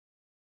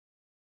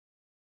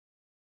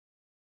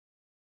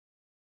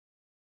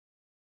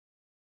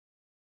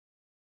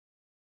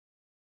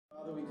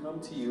Father, we come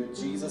to you in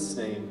Jesus'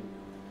 name.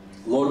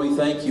 Lord, we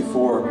thank you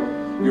for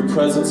your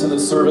presence in the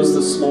service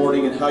this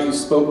morning and how you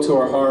spoke to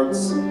our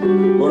hearts.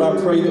 Lord, I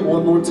pray that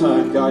one more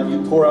time, God,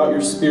 you pour out your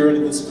Spirit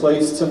in this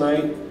place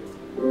tonight.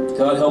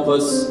 God, help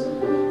us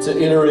to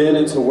enter in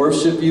and to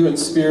worship you in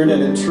spirit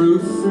and in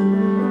truth.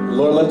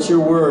 Lord, let your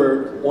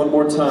word, one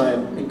more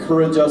time,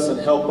 encourage us and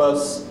help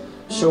us.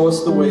 Show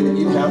us the way that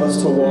you'd have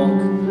us to walk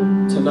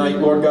tonight.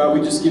 Lord God,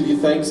 we just give you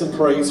thanks and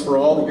praise for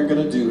all that you're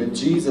going to do. In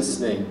Jesus'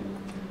 name,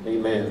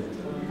 amen.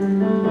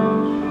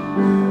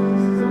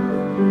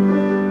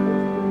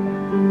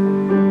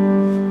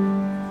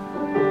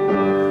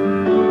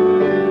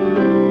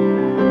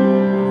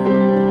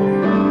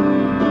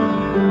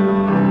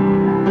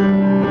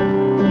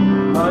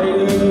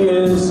 Mighty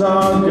is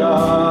our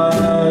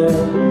God,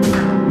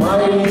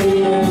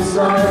 mighty is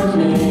our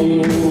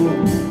King,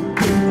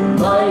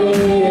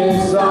 mighty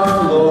is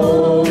our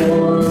Lord,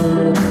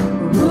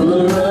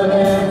 ruler of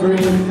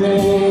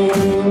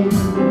everything.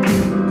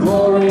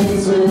 Glory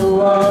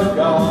to our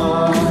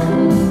God,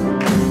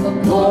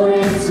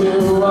 glory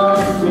to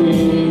our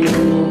King,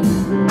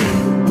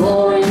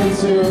 glory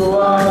to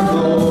our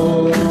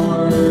Lord,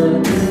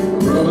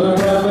 ruler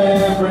of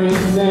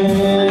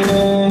everything.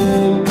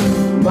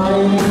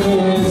 Mighty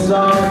is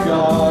our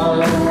God,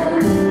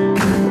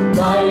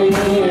 mighty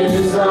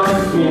is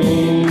our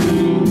King,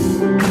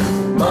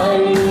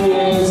 mighty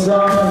is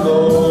our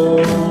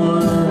Lord,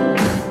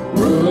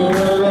 ruler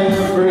of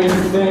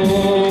everything.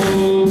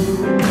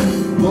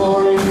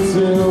 Glory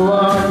to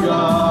our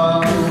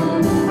God,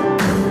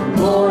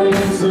 glory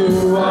to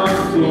our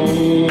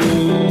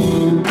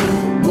King,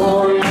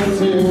 glory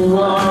to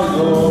our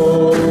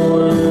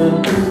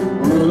Lord,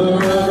 ruler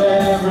of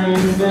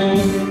everything.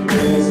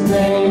 His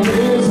name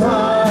is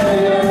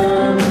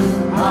higher,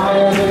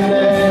 higher than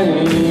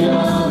any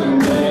other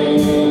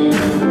name.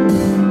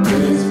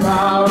 His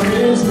power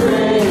is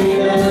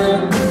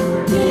greater,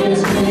 he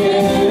has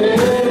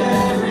created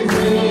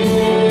everything.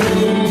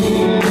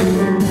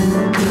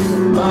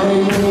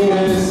 Mighty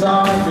is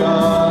our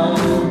God,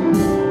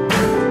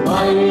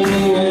 mighty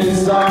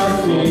is our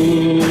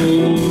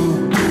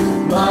King,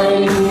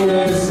 mighty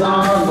is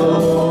our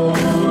Lord,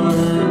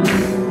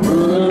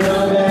 ruler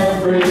of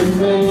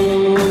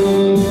everything.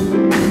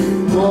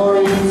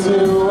 Glory to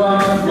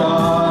our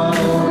God,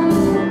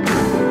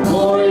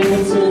 glory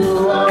to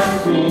our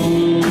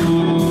King,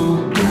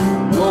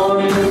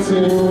 glory to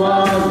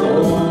our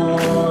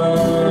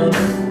Lord,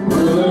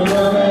 ruler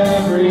of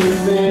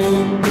everything.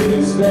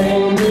 His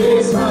name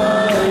is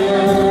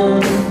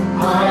higher,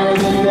 higher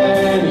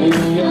than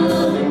any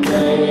other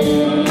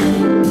name.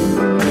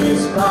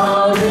 His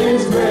power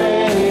is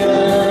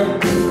greater,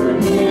 for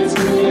he has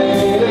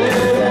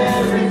created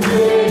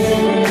everything.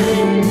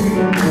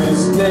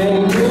 His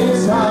name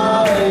is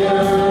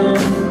higher,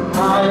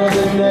 higher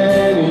than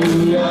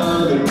any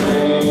other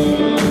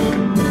name.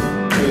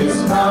 His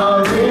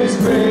power is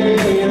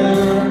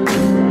greater,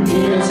 he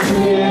has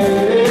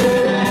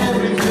created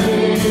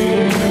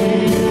everything.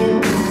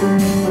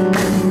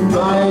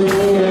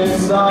 Mighty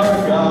is our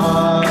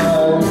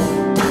God,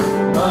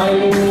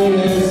 mighty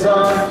is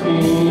our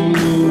King,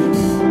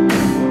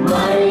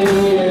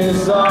 mighty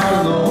is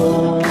our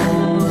Lord,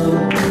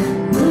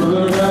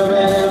 ruler of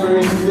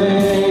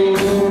everything.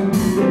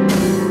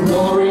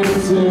 Glory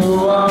to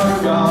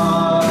our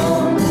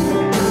God,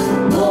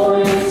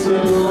 glory to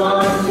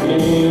our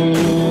King,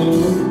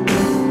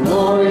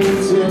 glory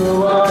to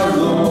our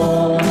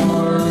Lord,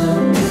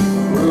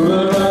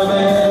 ruler of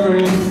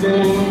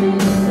everything,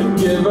 and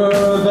giver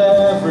of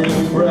every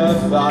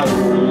breath I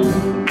breathe,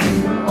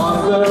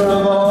 author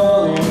of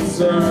all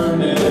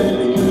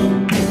eternity,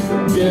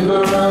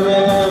 giver of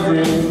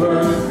every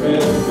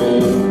perfect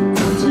thing,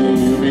 to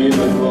you be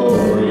the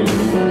glory.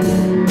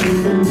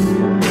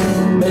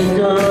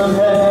 Maker of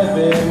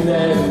heaven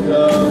and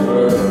of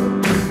earth,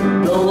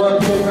 no one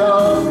can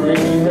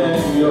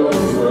comprehend your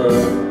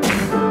worth.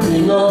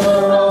 King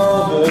over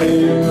all the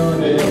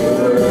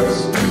universe,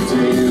 to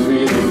you be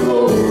the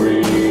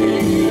glory.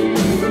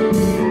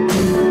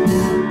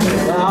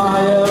 And I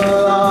am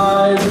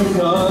alive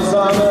because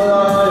I'm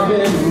alive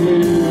in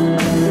you.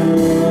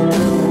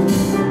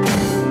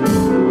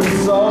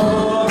 It's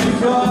all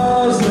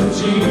because of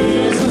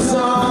Jesus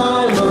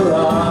I'm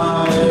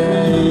alive.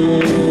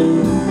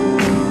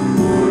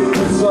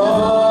 It's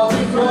all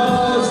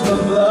because the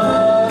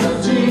blood of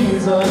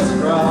Jesus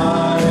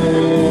Christ.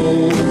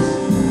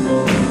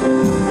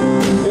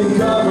 It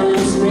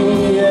covers me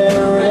and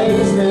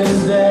raised this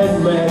dead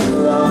man's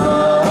life.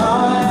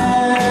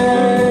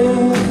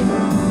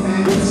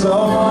 It's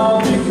all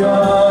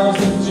because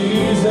of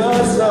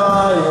Jesus I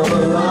am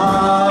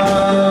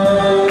alive.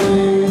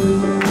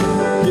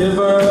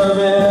 Giver of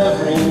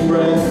every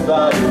breath I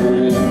breathe,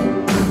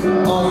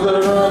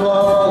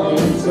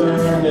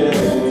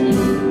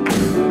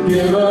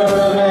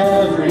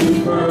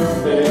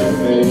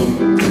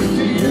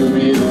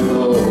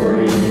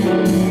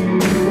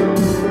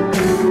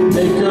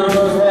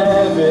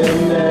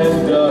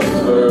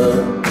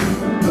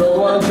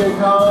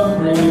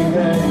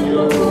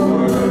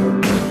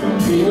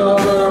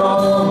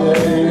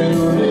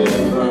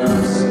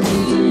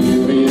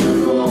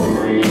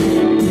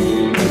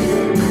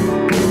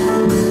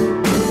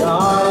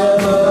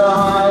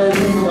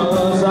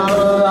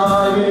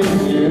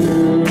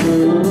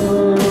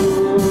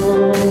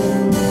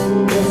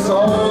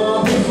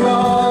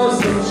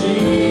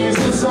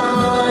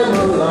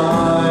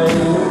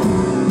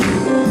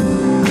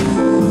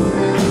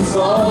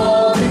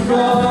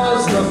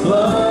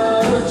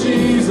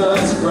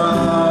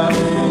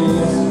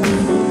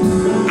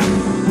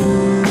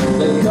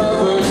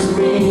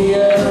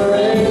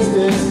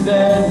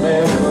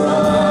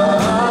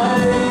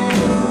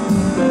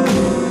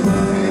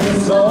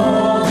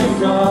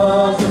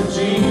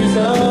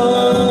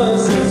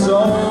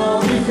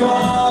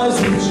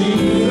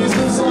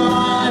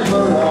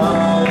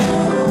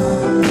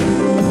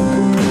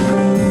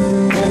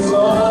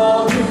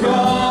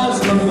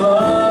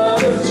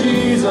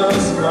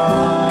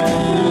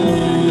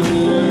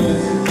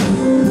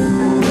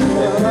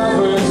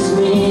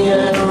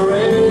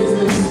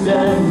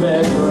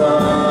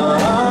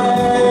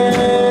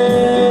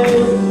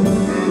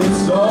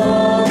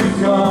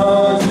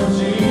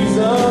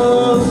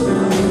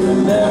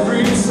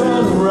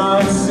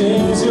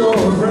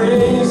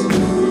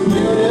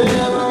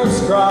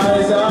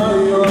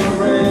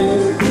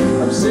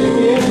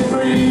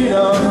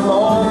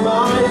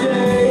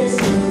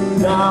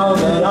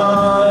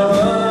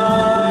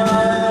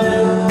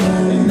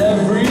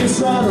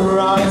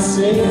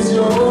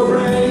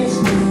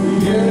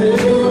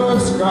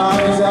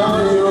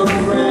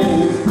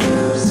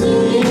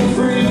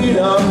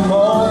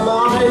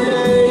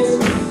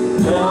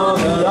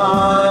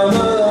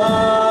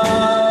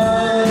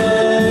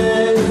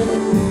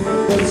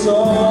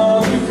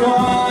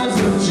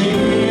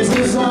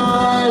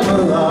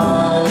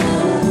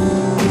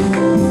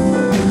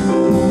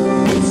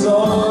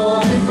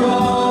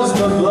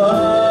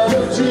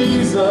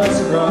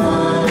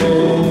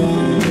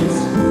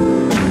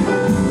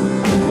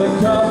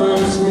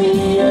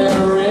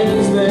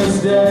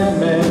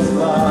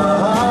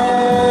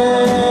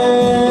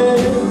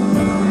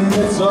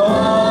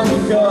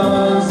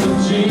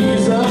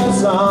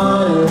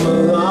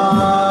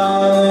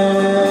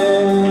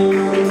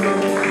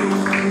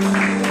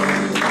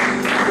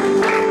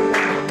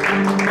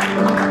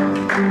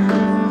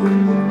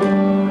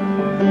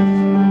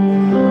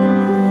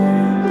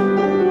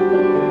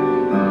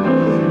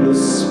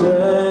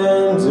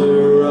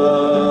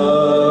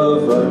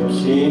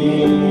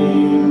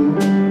 King.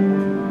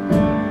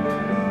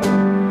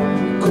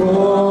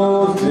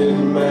 Clothed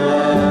in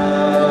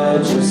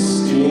majesty,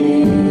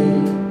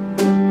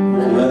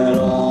 let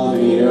all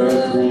the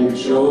earth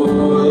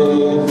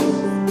rejoice,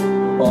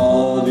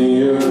 all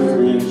the earth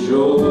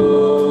rejoice.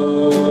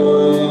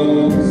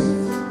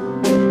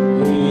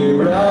 He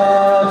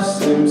wraps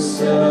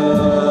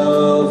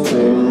himself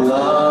in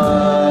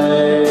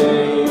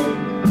light,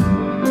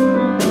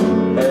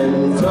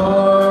 and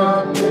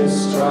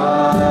darkness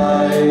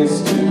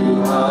tries to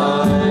hide.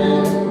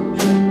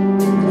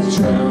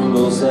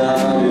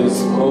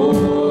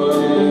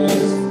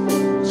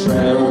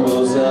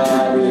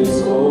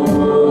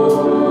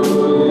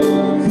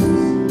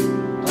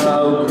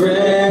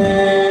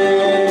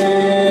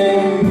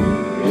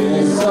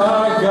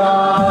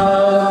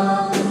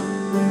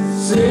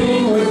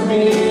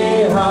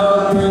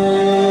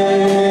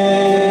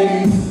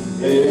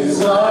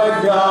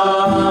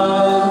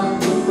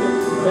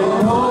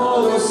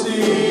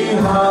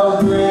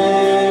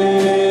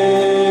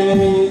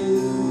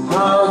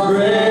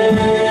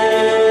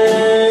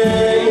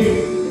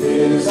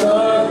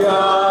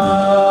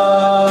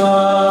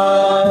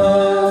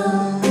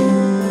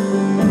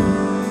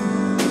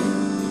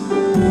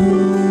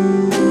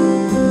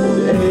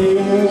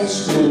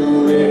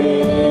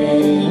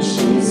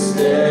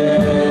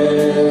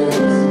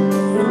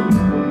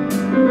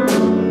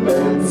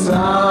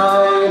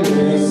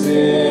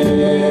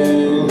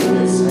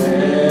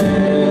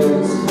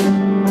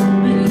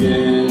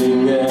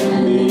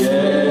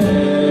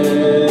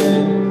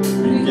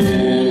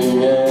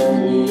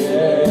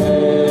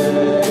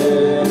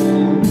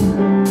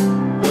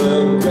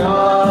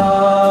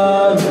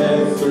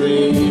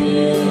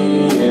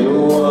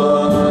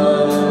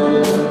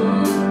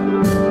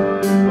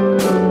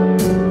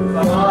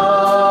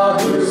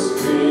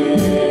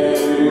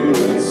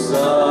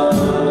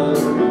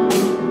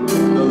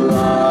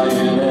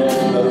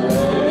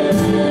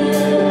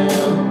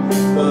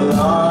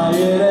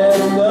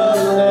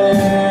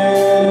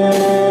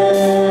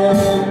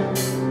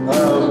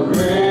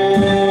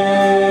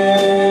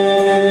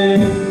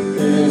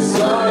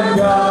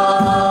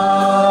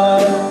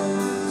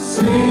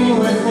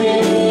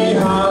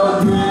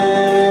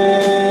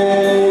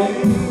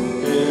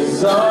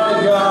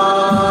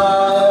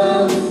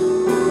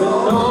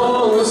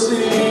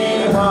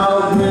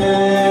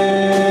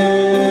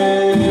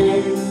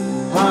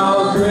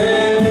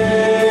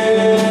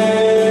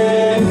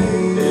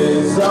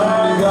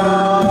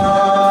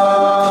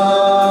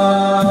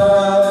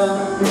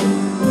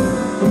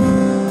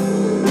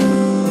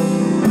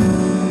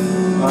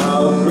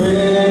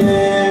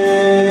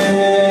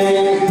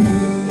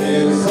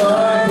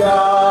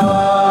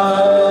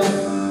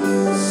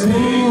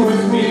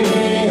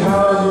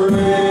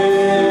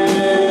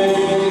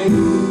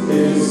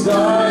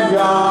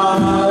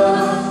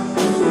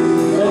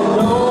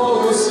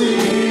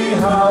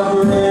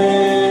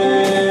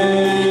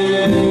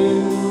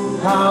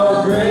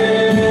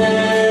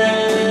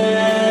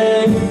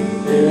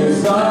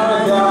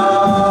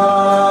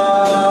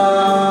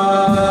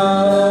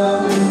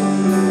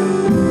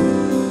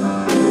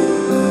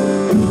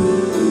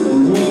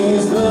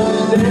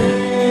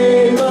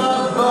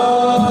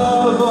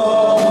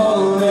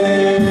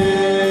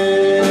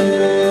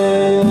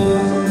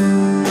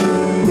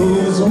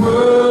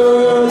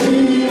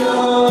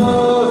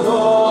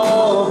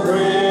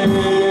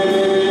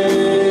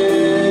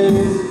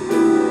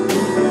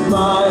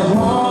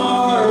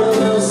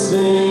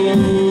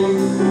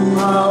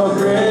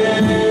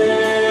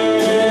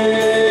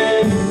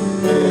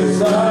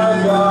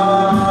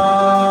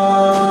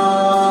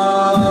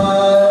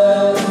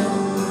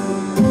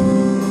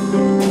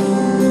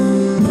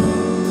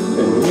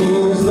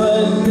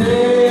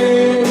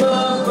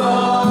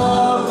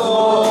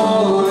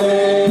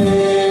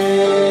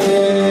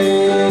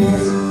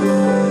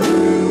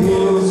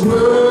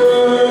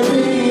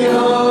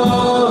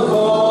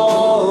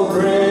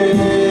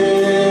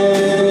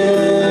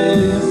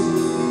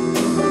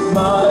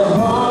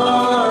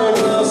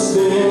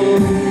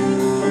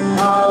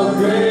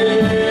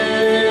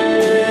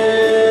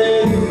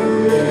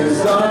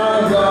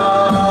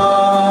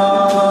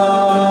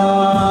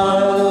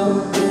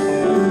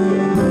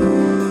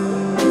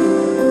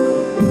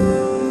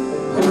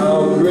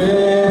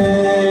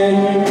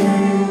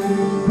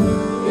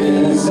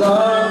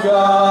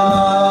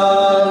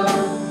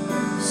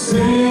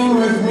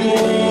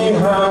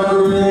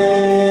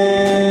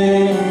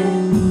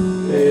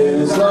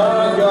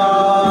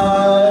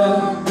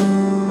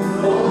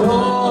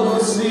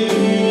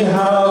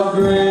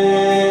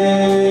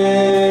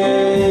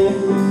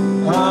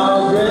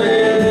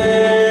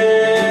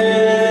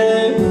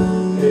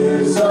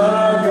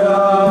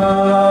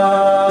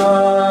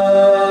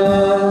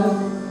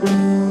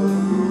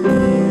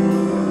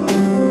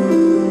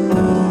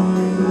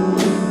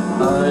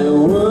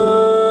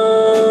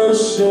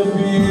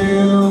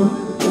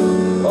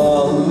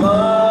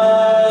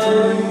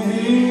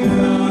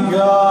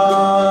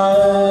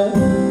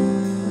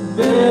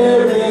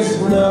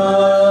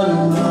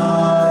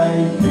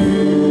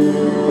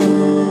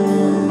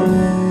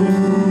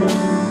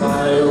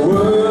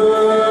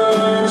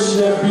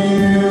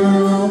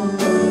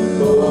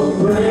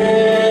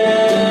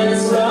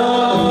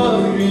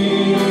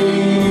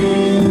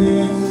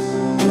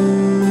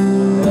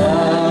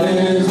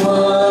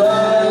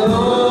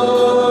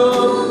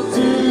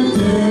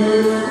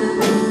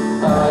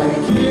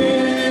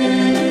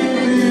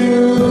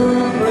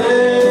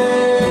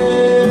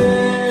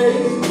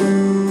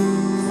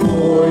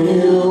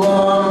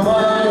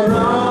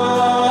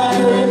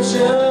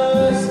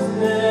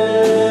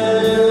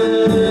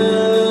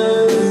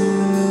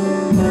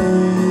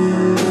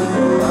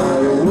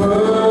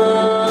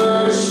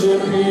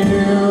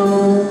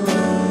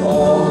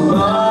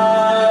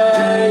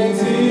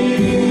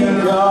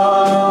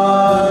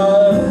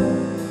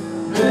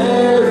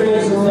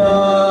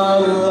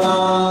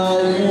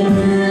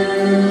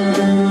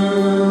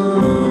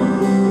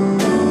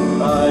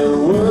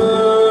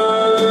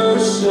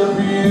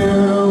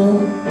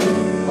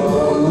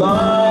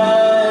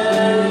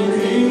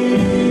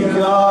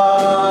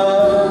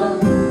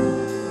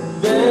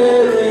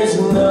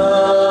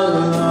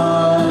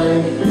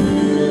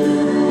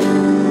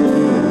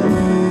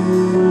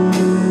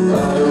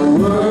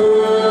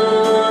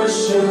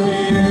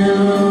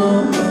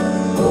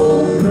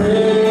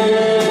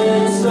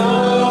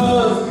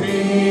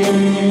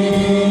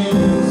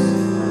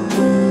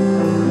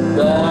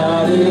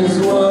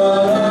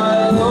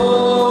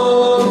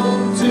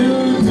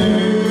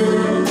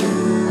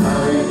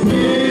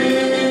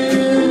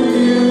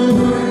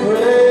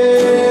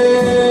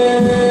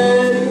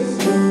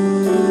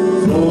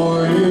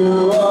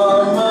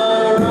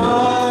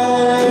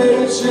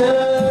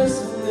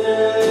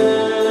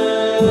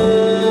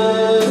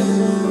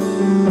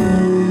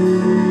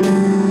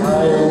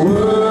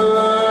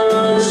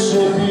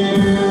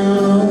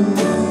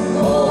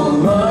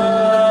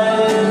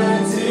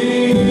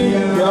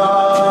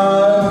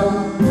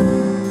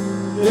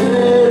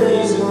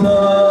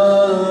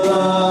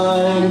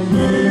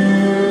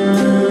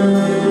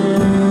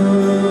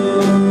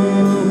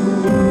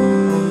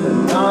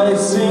 I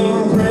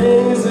sing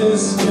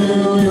praises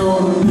to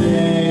your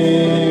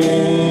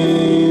name.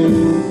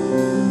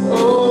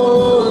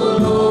 Oh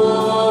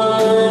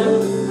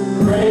Lord,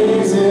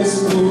 praises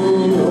to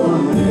your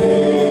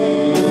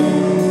name.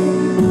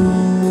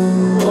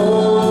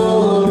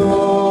 Oh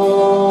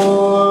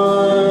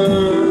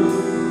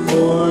Lord,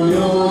 for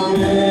your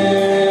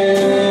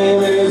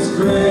name is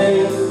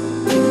great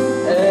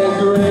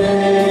and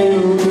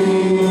greatly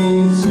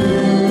to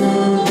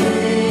be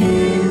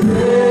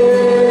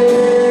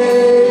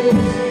praised.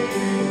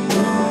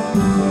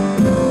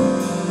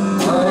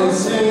 I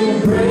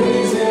sing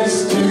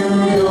praises to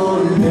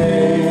your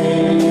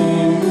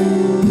name.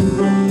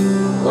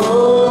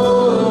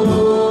 Oh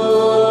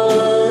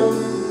Lord,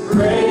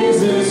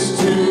 praises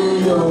to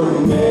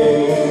your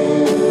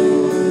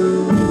name.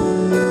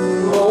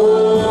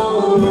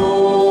 Oh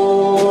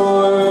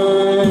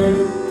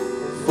Lord,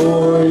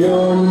 for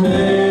your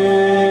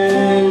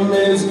name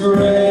is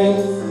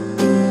great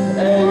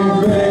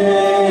and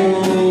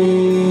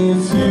greatly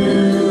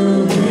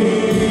to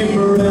be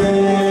praised.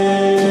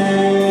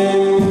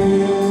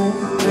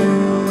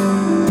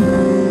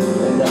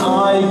 And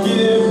I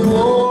give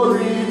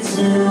glory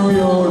to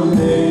your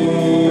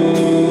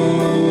name.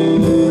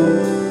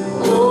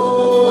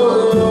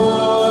 Oh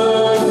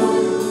Lord,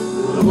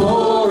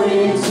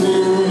 glory to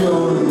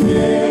your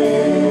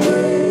name.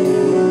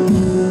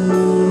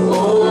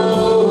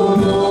 Oh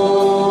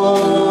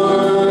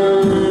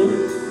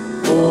Lord,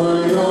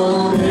 for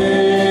your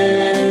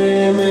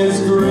name is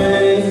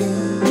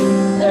great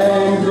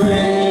and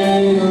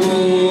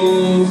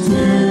greatly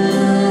to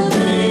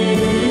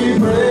be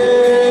praised.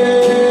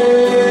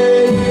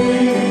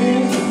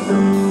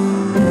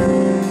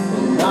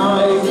 And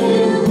I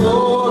give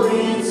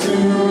glory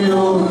to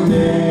your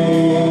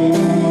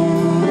name.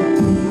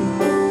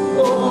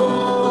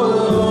 Oh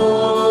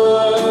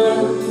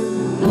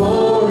Lord,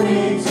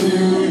 glory to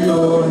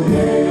your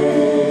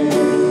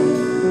name.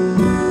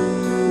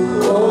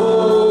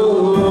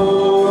 Oh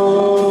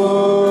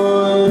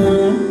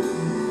Lord,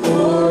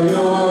 for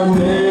your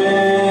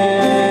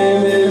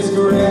name is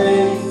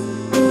great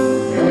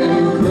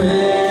and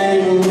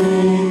greatly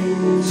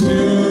to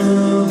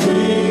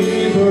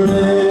be praised.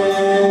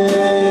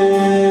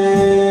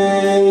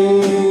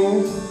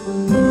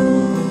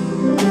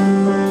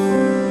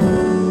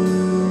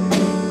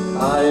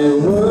 I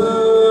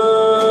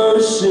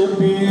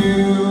worship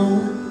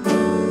you,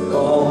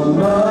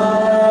 Almighty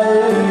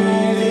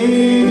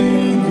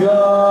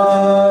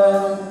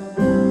God.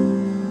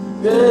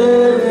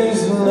 There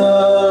is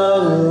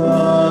none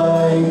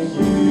like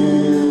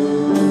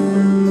you.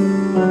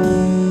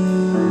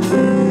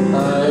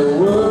 I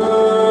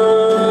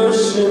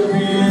worship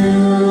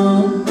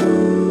you,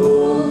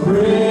 O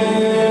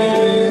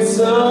Prince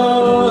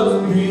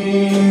of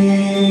Peace.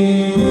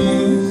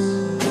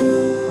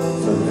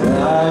 For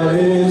that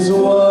is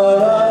what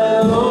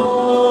I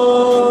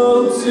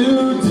long to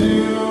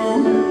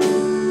do.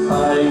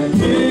 I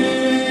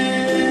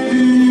give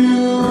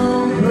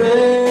you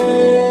praise,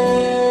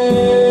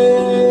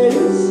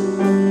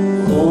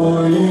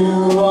 for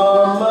you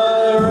are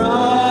my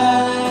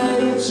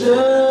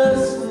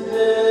righteousness.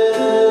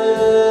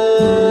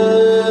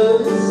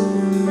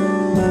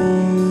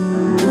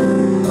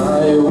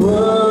 I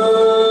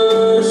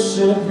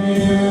worship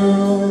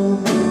you,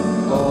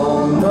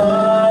 Almighty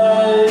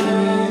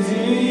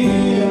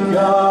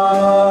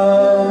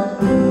God.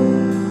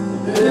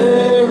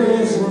 There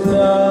is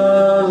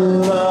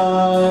none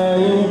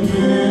like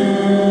you.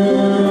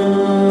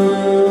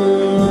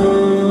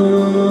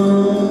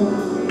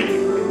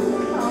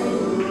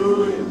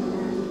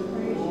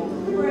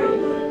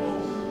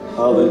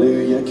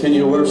 Hallelujah. Can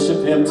you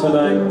worship him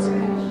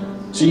tonight?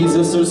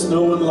 Jesus, there's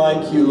no one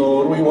like you,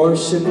 Lord. We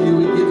worship you.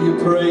 We give you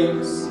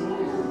praise.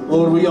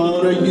 Lord, we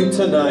honor you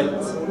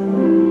tonight.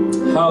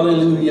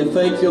 Hallelujah.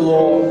 Thank you,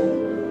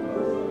 Lord,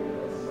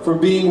 for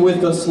being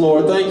with us,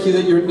 Lord. Thank you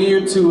that you're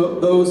near to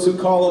those who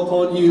call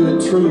upon you in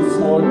truth,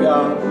 Lord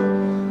God.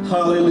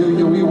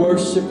 Hallelujah. We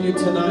worship you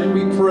tonight.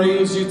 We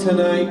praise you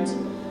tonight.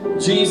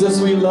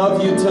 Jesus, we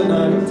love you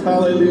tonight.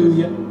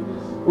 Hallelujah.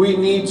 We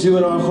need you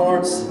in our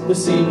hearts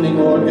this evening,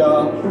 Lord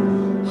God.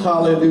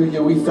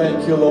 Hallelujah. We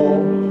thank you,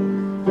 Lord.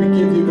 We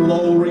give you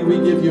glory. We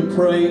give you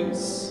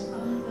praise.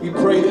 We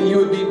pray that you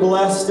would be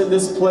blessed in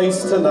this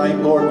place tonight,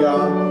 Lord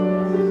God.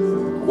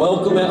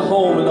 Welcome at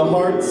home in the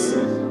hearts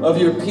of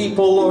your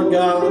people, Lord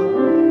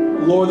God.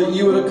 Lord, that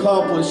you would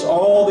accomplish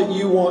all that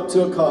you want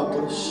to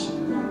accomplish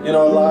in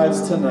our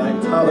lives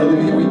tonight.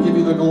 Hallelujah. We give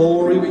you the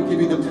glory. We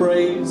give you the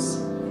praise.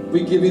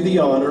 We give you the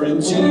honor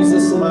in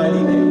Jesus'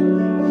 mighty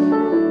name.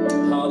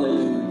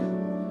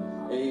 Hallelujah.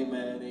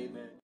 Amen.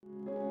 Amen.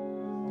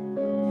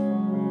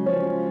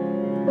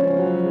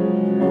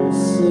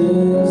 This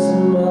is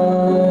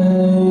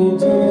my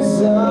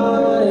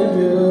desire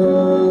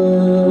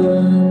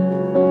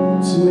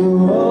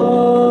to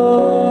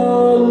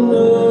honor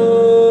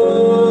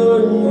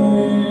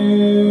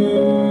you,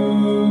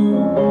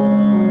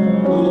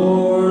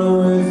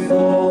 Lord, with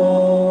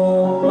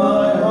all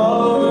my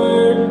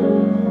heart.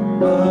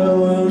 I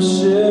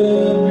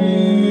worship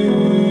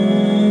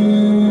you.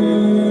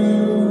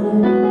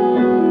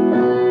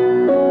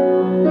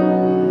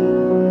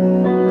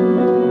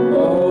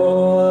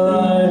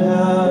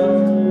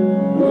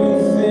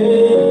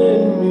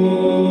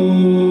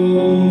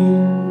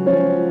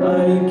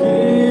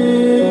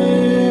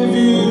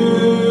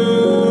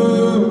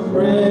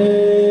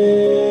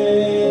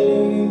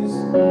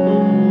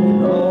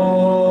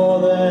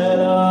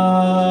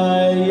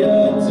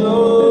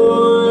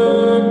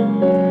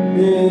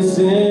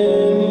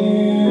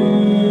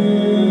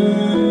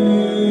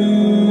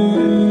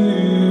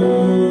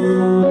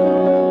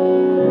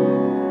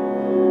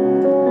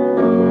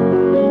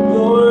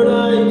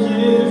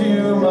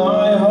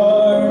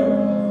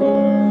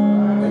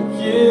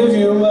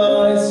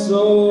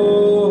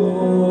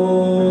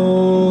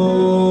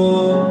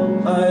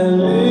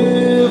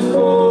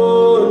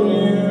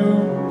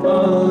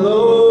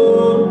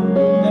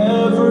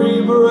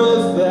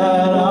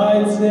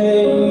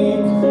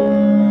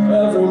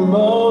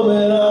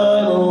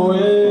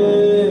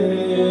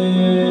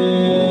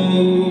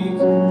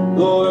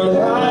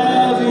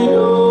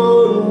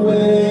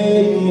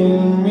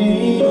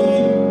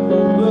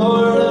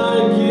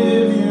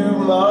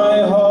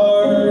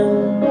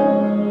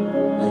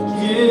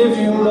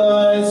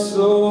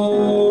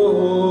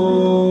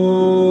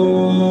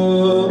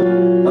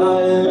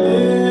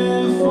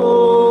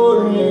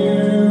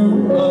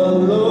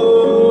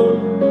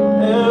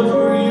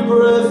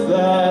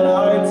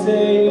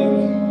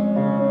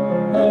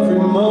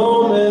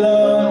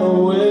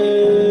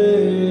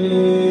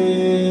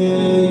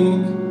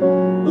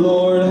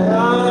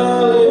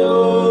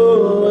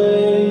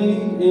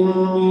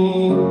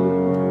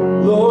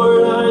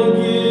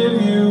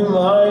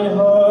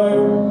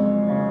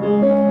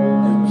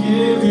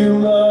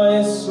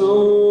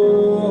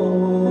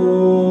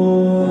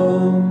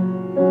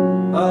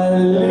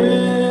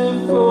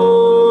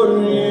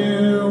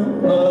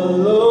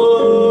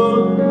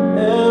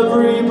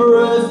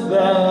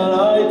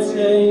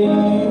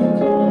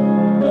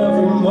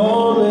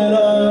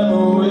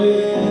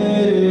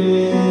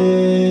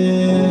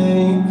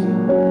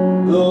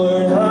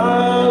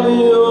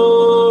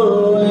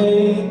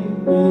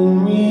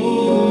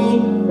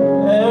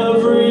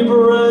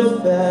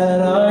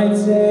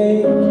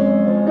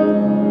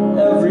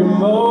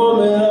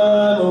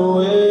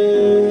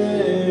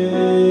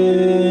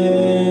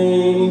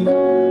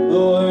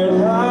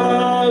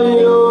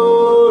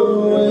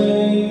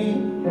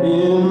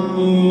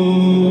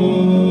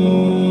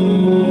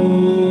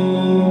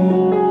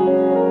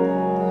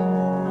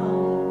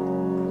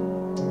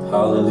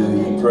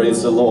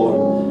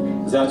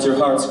 Is that your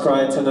heart's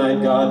cry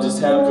tonight? God,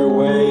 just have your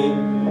way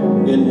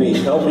in me.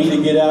 Help me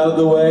to get out of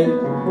the way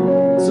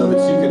so that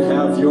you can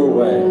have your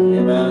way.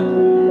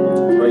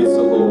 Amen. Praise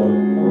the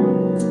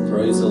Lord.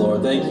 Praise the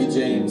Lord. Thank you,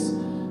 James.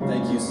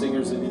 Thank you,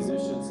 singers and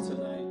musicians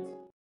tonight.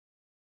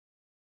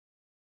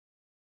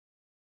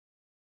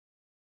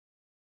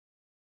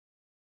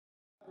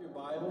 Your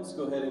Bibles,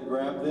 go ahead and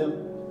grab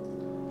them.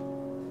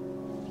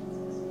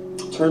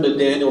 Turn to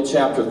Daniel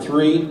chapter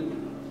 3.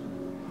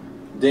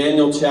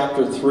 Daniel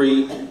chapter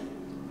 3.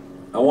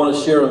 I want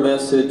to share a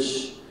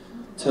message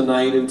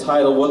tonight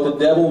entitled, What the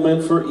Devil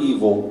Meant for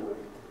Evil,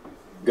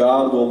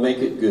 God Will Make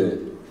It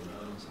Good.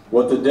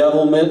 What the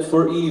devil meant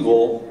for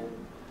evil,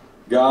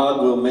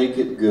 God will make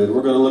it good.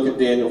 We're going to look at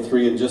Daniel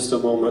 3 in just a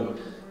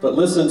moment. But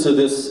listen to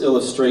this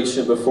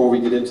illustration before we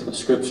get into the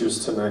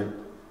scriptures tonight.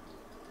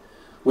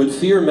 When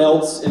fear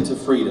melts into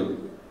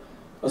freedom,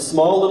 a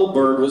small little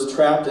bird was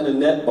trapped in a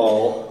net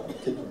ball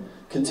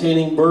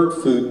containing bird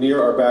food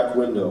near our back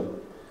window.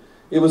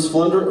 It was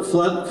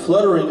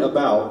fluttering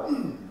about,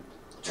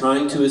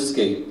 trying to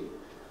escape.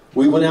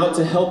 We went out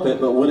to help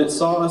it, but when it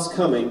saw us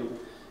coming,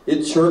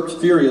 it chirped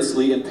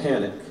furiously in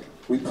panic.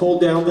 We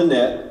pulled down the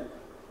net,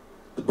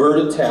 the bird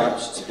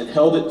attached, and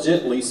held it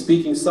gently,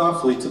 speaking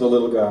softly to the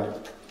little guy.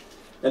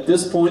 At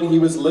this point, he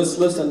was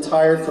listless and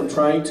tired from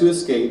trying to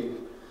escape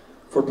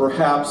for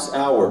perhaps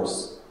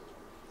hours.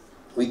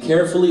 We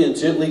carefully and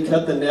gently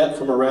cut the net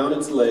from around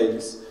its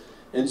legs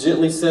and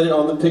gently set it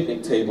on the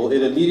picnic table.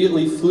 It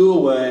immediately flew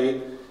away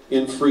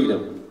in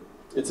freedom.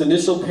 Its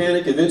initial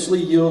panic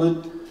eventually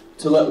yielded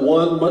to let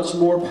one much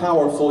more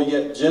powerful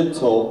yet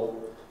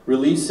gentle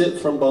release it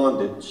from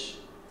bondage.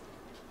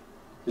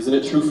 Isn't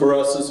it true for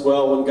us as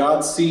well? When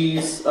God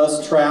sees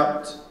us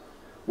trapped,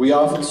 we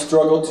often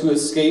struggle to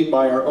escape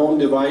by our own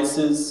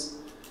devices,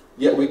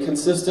 yet we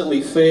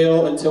consistently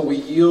fail until we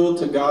yield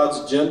to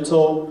God's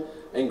gentle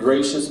and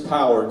gracious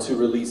power to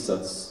release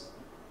us.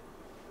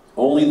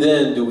 Only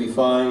then do we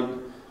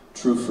find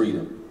true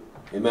freedom.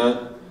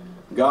 Amen?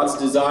 God's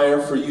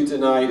desire for you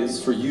tonight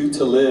is for you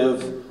to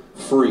live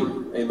free.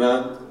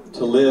 Amen?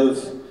 To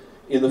live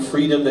in the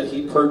freedom that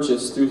He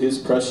purchased through His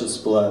precious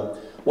blood.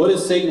 What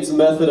is Satan's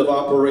method of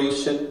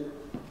operation?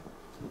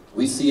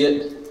 We see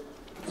it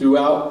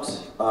throughout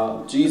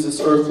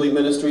Jesus' earthly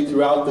ministry,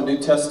 throughout the New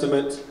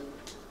Testament.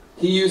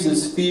 He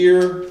uses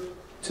fear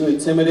to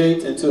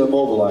intimidate and to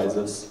immobilize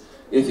us,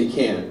 if he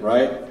can,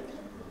 right?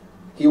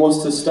 He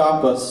wants to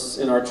stop us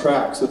in our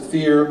tracks with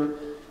fear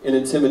and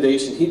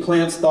intimidation. He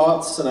plants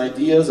thoughts and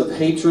ideas of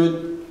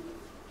hatred,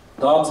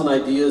 thoughts and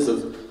ideas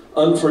of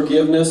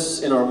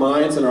unforgiveness in our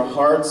minds and our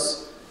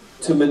hearts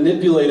to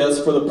manipulate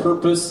us for the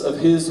purpose of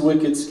his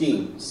wicked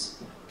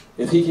schemes,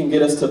 if he can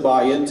get us to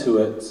buy into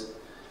it.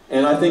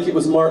 And I think it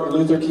was Martin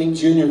Luther King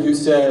Jr. who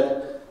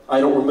said, I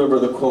don't remember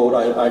the quote,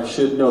 I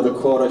should know the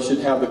quote, I should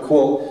have the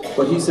quote,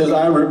 but he says,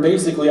 I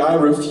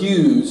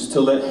refuse to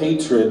let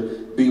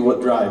hatred be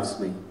what drives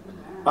me.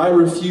 I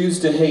refuse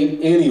to hate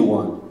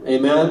anyone,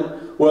 amen?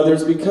 Whether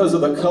it's because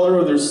of the color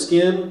of their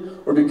skin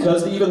or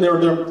because even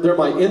they're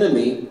my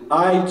enemy,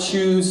 I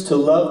choose to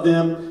love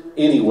them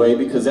anyway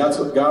because that's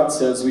what God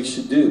says we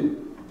should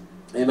do,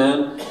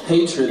 amen?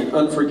 Hatred and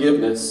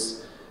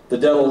unforgiveness, the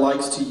devil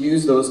likes to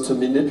use those to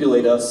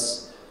manipulate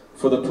us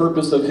for the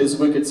purpose of his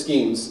wicked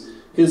schemes.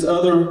 His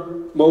other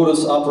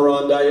modus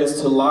operandi is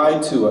to lie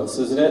to us,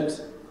 isn't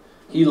it?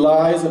 He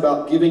lies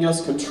about giving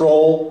us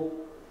control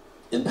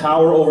and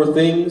power over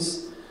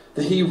things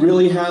that he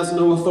really has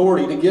no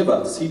authority to give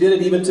us. He did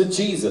it even to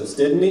Jesus,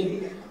 didn't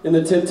he? In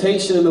the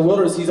temptation in the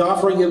wilderness, he's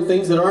offering him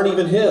things that aren't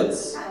even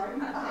his.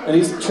 And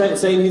he's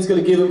saying he's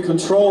going to give him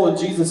control, and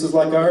Jesus is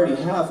like, I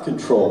already have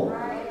control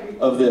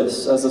of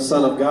this as a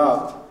son of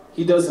God.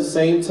 He does the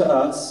same to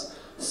us.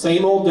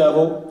 Same old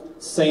devil,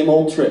 same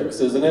old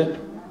tricks, isn't it?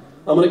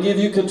 I'm going to give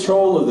you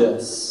control of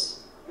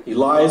this. He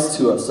lies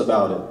to us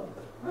about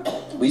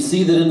it. We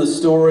see that in the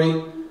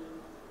story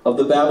of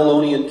the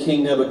Babylonian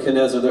king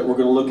Nebuchadnezzar that we're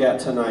going to look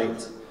at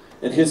tonight,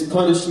 and his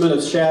punishment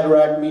of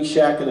Shadrach,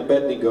 Meshach, and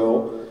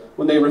Abednego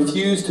when they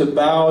refused to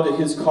bow to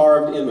his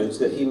carved image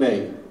that he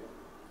made.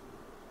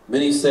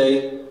 Many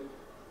say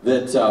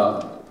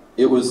that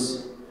it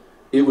was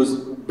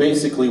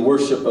basically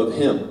worship of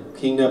him,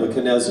 King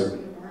Nebuchadnezzar.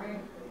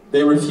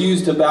 They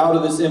refused to bow to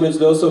this image,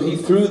 though, so he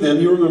threw them,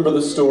 you remember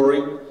the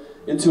story,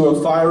 into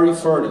a fiery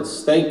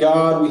furnace. Thank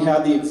God we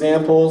have the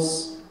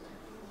examples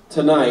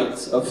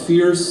tonight of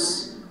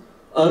fierce,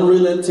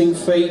 unrelenting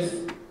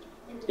faith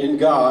in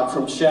God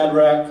from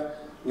Shadrach,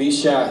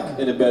 Meshach,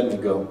 and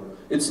Abednego.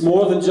 It's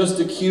more than just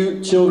a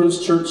cute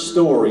children's church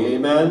story,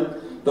 amen?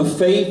 The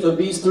faith of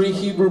these three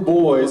Hebrew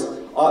boys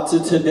ought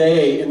to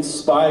today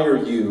inspire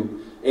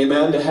you,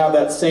 amen, to have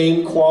that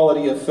same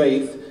quality of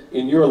faith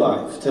in your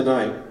life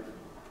tonight.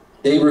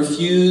 They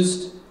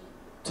refused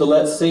to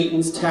let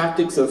Satan's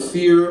tactics of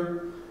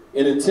fear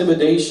and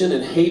intimidation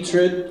and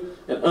hatred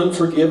and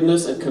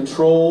unforgiveness and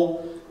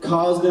control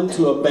cause them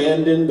to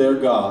abandon their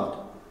God.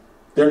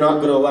 They're not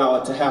going to allow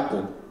it to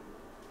happen.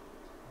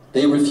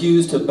 They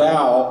refused to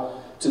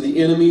bow to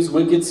the enemy's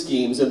wicked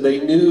schemes, and they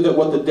knew that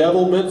what the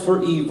devil meant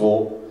for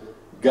evil,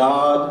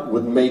 God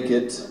would make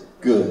it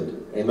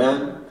good. Amen?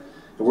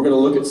 And we're going to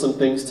look at some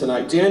things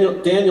tonight.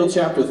 Daniel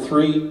chapter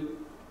 3,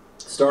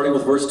 starting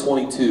with verse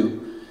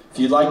 22. If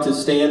you'd like to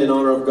stand in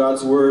honor of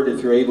God's word,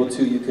 if you're able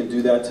to, you can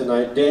do that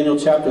tonight. Daniel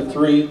chapter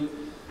 3,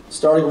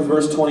 starting with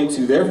verse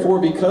 22.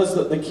 Therefore, because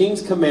the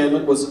king's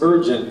commandment was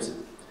urgent,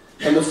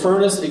 and the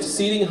furnace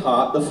exceeding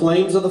hot, the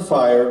flames of the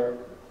fire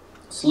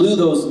slew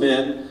those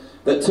men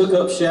that took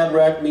up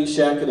Shadrach,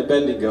 Meshach, and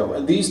Abednego.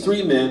 And these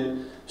three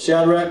men,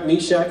 Shadrach,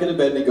 Meshach, and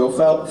Abednego,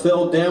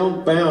 fell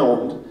down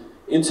bound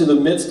into the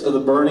midst of the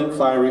burning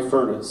fiery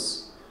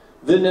furnace.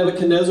 Then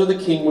Nebuchadnezzar the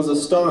king was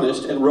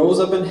astonished, and rose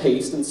up in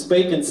haste, and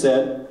spake and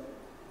said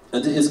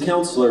unto his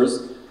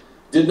counselors,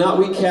 Did not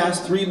we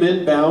cast three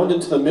men bound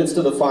into the midst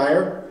of the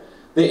fire?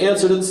 They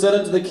answered and said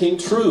unto the king,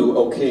 True,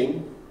 O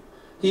king.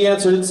 He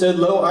answered and said,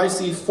 Lo, I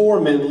see 4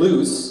 men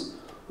loose,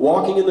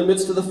 walking in the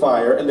midst of the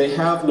fire, and they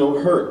have no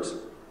hurt.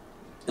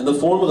 And the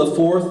form of the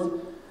fourth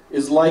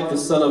is like the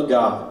Son of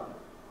God.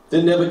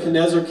 Then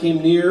Nebuchadnezzar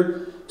came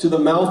near to the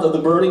mouth of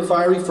the burning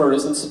fiery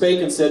furnace, and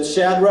spake and said,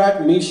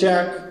 Shadrach,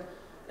 Meshach,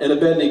 and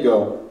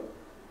Abednego,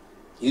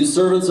 you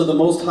servants of the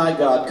Most High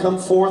God, come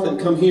forth and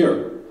come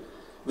here.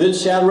 Then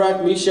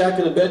Shadrach, Meshach,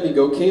 and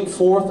Abednego came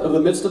forth of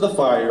the midst of the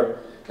fire,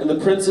 and the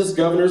princes,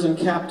 governors, and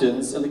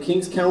captains, and the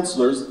king's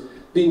counselors,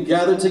 being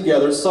gathered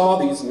together, saw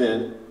these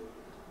men,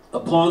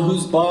 upon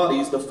whose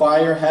bodies the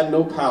fire had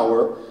no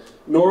power,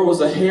 nor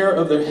was a hair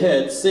of their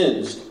head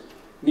singed,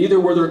 neither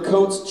were their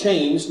coats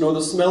changed, nor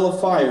the smell of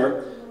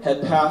fire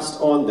had passed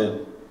on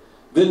them.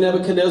 Then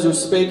Nebuchadnezzar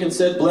spake and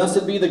said,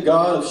 Blessed be the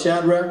God of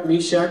Shadrach,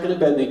 Meshach, and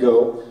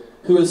Abednego,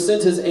 who has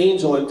sent his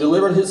angel and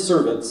delivered his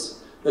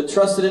servants that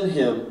trusted in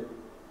him,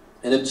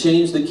 and have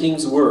changed the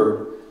king's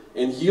word,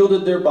 and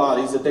yielded their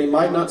bodies, that they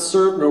might not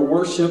serve nor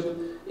worship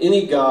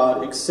any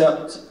god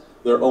except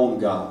their own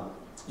God.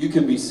 You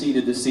can be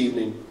seated this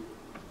evening.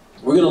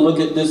 We're going to look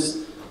at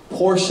this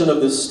portion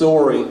of this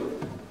story,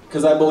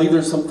 because I believe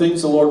there's some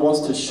things the Lord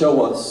wants to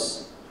show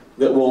us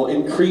that will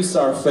increase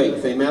our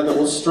faith, amen, that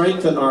will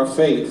strengthen our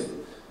faith,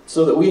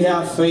 so that we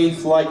have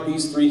faith like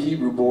these 3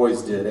 Hebrew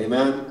boys did,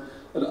 amen,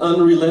 an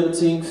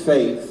unrelenting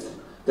faith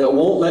that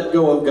won't let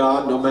go of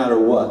God no matter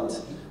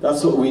what.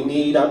 That's what we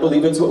need. I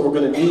believe it's what we're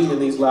going to need in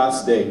these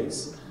last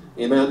days.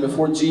 Amen.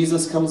 Before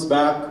Jesus comes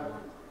back,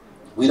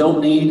 we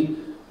don't need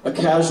a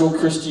casual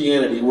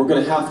Christianity. We're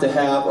going to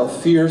have a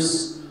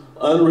fierce,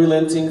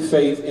 unrelenting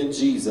faith in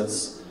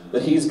Jesus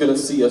that He's going to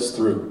see us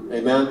through.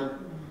 Amen.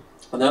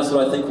 And that's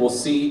what I think we'll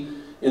see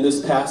in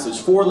this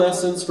passage. 4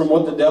 lessons from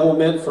what the devil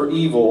meant for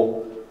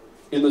evil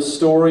in the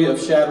story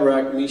of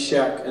Shadrach,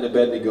 Meshach, and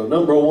Abednego.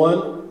 Number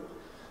 1,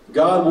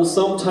 God will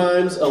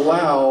sometimes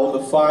allow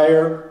the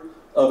fire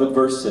of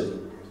adversity.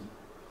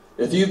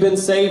 If you've been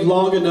saved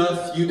long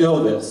enough, you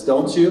know this,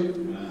 don't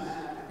you?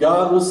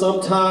 God will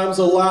sometimes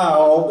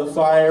allow the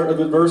fire of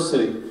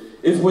adversity.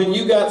 If when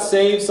you got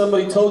saved,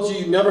 somebody told you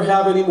you'd never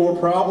have any more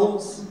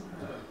problems,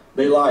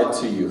 they lied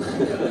to you.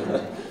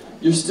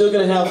 You're still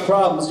going to have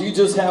problems. You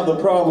just have the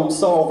problem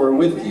solver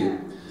with you.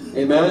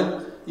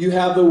 Amen? You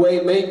have the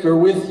way maker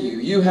with you.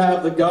 You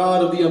have the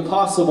God of the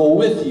impossible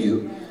with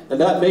you. And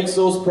that makes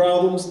those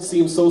problems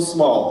seem so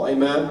small.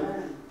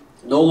 Amen?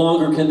 No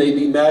longer can they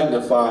be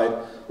magnified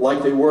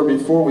like they were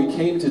before we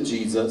came to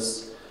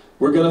Jesus.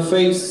 We're going to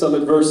face some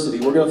adversity.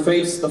 We're going to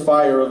face the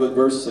fire of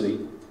adversity.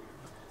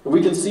 And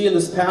we can see in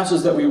this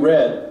passage that we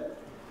read,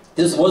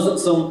 this wasn't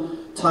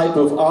some type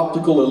of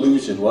optical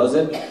illusion, was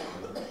it?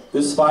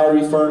 This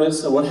fiery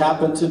furnace and what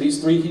happened to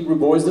these 3 Hebrew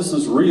boys, this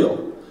was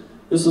real.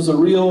 This was a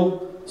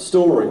real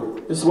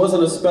story. This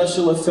wasn't a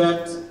special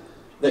effect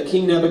that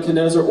King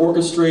Nebuchadnezzar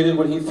orchestrated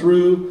when he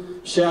threw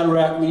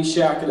Shadrach,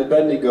 Meshach, and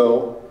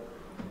Abednego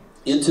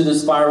into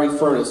this fiery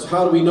furnace.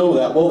 How do we know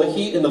that? Well, the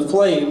heat and the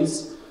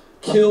flames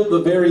killed the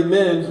very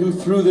men who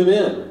threw them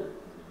in.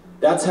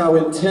 That's how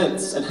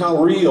intense and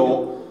how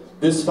real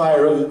this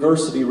fire of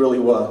adversity really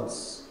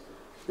was.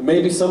 And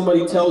maybe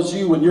somebody tells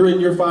you when you're in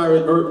your fire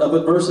of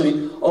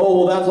adversity,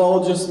 oh, well, that's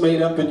all just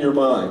made up in your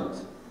mind.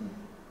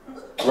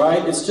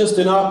 Right? It's just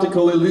an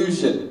optical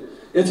illusion.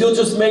 If you'll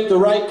just make the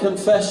right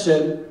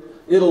confession,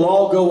 it'll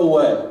all go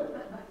away.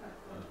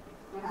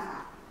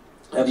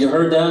 Have you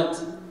heard that?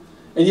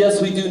 And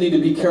yes, we do need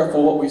to be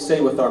careful what we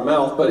say with our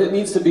mouth, but it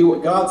needs to be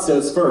what God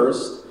says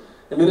first.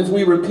 And then if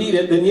we repeat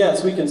it, then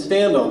yes, we can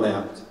stand on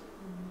that.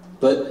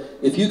 But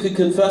if you could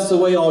confess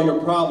away all your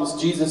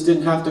problems, Jesus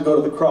didn't have to go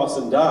to the cross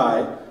and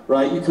die,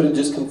 right? You could have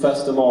just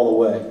confessed them all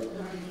away.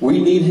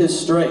 We need His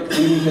strength.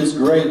 We need His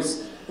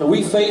grace. And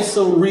we face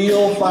some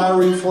real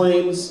fiery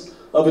flames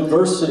of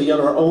adversity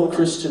on our own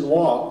Christian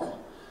walk.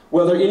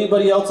 Whether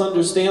anybody else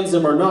understands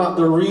them or not,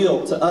 they're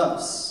real to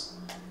us.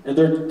 And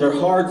they're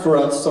hard for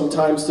us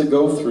sometimes to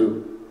go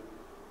through.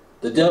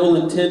 The devil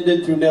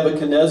intended through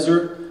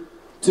Nebuchadnezzar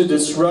to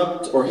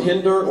disrupt or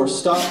hinder or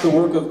stop the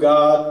work of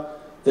God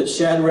that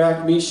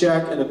Shadrach,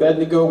 Meshach, and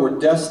Abednego were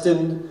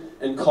destined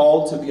and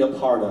called to be a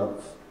part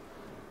of.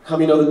 How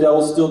many know the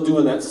devil's still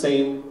doing that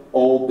same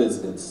old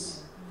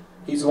business?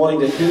 He's wanting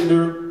to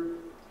hinder,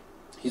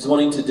 he's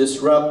wanting to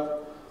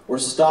disrupt or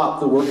stop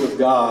the work of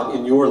God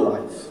in your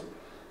life.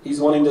 He's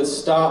wanting to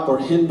stop or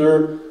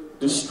hinder,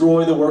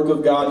 destroy the work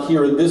of God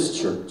here in this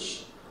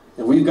church.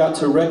 And we've got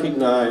to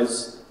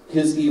recognize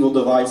his evil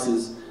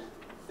devices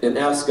and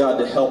ask God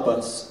to help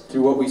us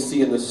through what we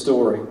see in this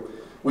story.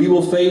 We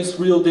will face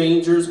real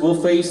dangers.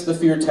 We'll face the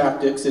fear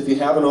tactics. If you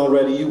haven't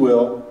already, you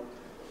will.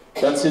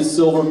 That's his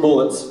silver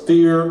bullets,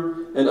 fear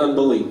and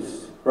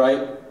unbelief,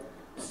 right?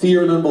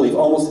 Fear and unbelief.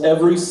 Almost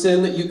every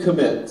sin that you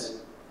commit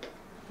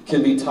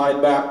can be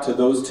tied back to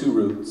those two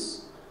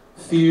roots,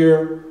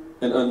 fear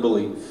and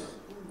unbelief.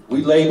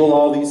 We label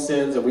all these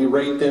sins and we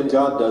rate them.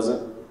 God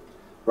doesn't,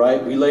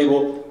 right? We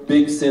label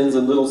big sins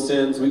and little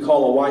sins. We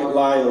call a white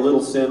lie a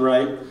little sin,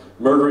 right?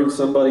 Murdering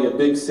somebody a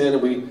big sin,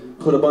 and we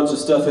put a bunch of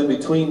stuff in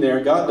between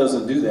there. God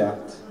doesn't do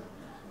that.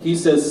 He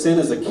says sin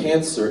is a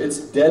cancer. It's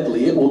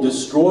deadly. It will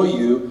destroy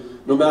you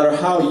no matter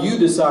how you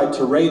decide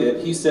to rate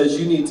it. He says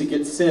you need to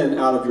get sin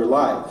out of your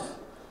life.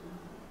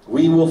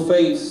 We will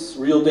face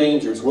real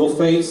dangers. We'll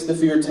face the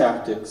fear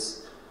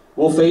tactics.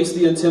 We'll face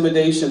the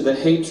intimidation, the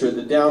hatred,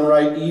 the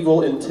downright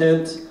evil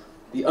intent,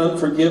 the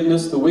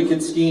unforgiveness, the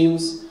wicked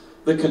schemes,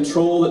 the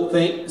control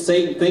that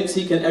Satan thinks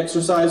he can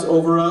exercise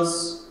over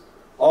us,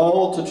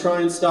 all to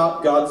try and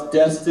stop God's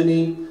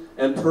destiny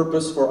and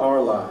purpose for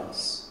our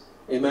lives.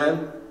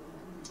 Amen?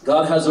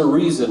 God has a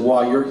reason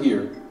why you're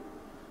here.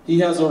 He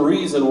has a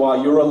reason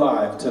why you're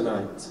alive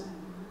tonight.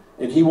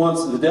 And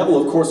the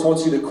devil, of course,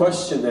 wants you to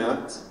question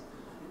that.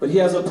 But he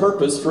has a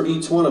purpose for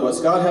each one of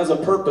us. God has a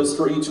purpose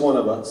for each one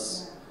of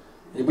us.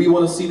 And we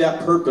want to see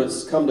that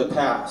purpose come to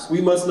pass.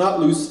 We must not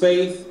lose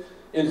faith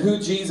in who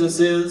Jesus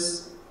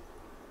is.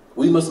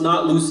 We must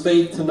not lose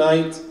faith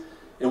tonight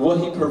in what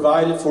he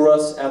provided for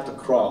us at the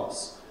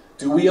cross.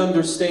 Do we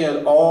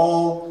understand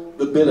all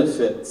the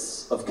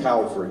benefits of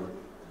Calvary?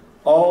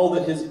 All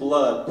that his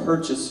blood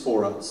purchased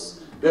for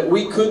us, that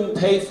we couldn't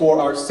pay for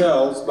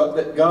ourselves, but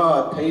that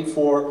God paid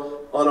for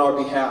on our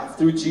behalf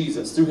through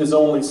Jesus, through his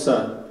only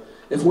Son.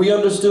 If we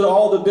understood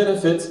all the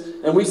benefits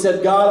and we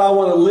said, God, I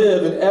want to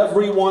live in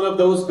every one of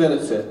those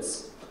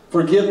benefits.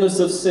 Forgiveness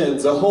of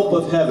sins, a hope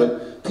of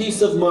heaven,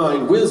 peace of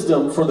mind,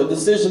 wisdom for the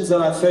decisions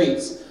that I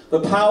face,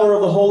 the power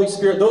of the Holy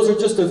Spirit. Those are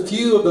just a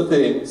few of the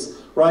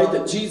things, right,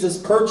 that Jesus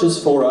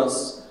purchased for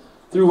us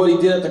through what he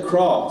did at the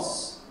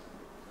cross.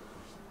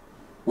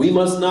 We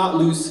must not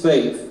lose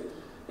faith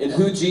in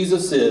who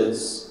Jesus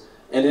is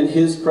and in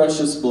his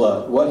precious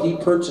blood, what he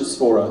purchased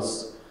for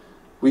us.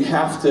 We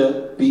have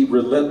to be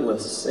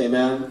relentless,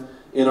 amen,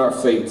 in our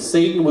faith.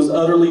 Satan was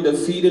utterly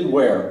defeated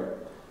where?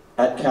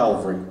 At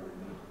Calvary.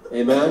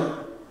 Amen?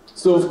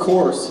 So of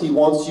course, he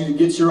wants you to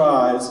get your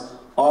eyes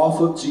off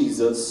of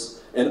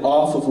Jesus and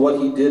off of what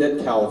he did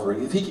at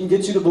Calvary. If he can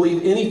get you to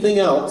believe anything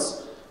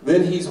else,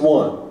 then he's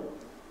won.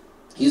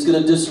 He's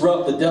going to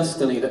disrupt the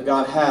destiny that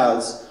God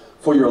has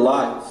for your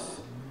life.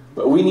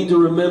 But we need to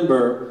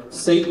remember,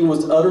 Satan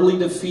was utterly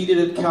defeated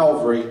at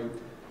Calvary,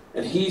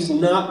 and he's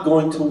not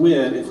going to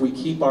win if we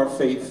keep our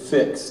faith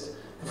fixed.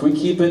 If we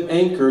keep it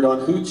anchored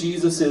on who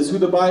Jesus is, who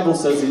the Bible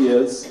says he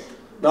is.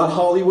 Not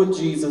Hollywood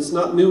Jesus,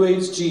 not New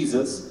Age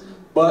Jesus,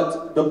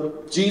 but the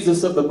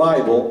Jesus of the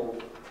Bible.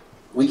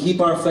 We keep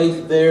our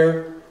faith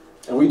there,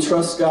 and we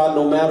trust God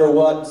no matter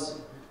what.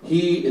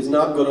 He is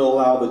not going to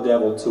allow the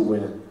devil to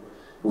win.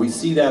 We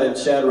see that in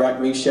Shadrach,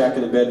 Meshach,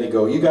 and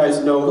Abednego. You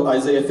guys know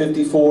Isaiah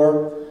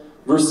 54,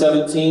 verse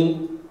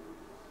 17.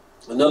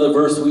 Another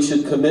verse we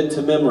should commit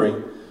to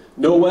memory.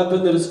 No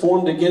weapon that is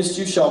formed against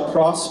you shall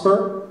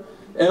prosper.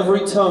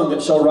 Every tongue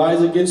that shall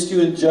rise against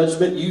you in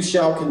judgment you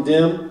shall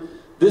condemn.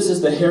 This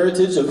is the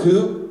heritage of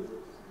who?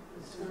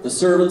 The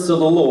servants of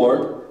the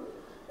Lord.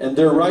 And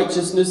their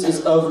righteousness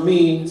is of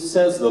me,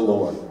 says the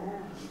Lord.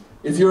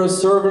 If you're a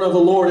servant of the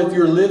Lord, if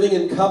you're living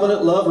in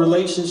covenant love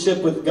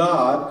relationship with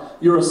God,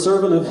 you're a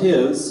servant of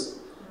his.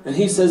 And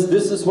he says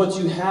this is what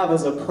you have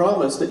as a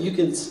promise that you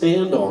can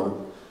stand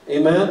on.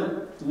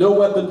 Amen? No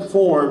weapon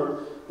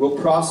formed will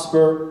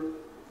prosper.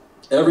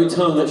 Every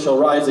tongue that shall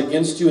rise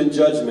against you in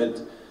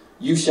judgment,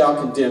 you shall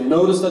condemn.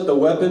 Notice that the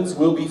weapons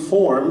will be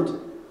formed,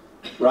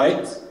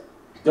 right?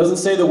 It doesn't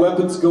say the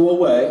weapons go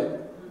away.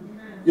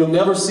 You'll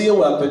never see a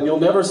weapon. You'll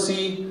never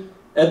see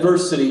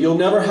adversity. You'll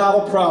never have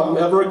a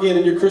problem ever again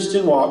in your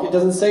Christian walk. It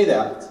doesn't say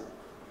that.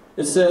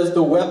 It says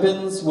the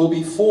weapons will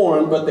be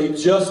formed, but they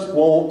just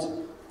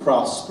won't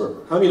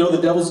prosper. How many know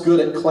the devil's good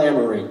at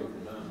clamoring?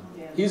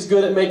 He's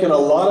good at making a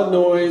lot of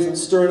noise and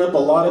stirring up a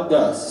lot of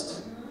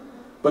dust.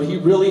 But he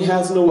really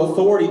has no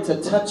authority to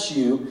touch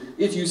you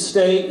if you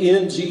stay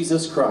in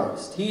Jesus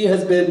Christ. He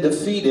has been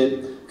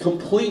defeated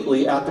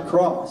completely at the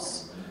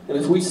cross. And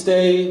if we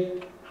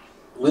stay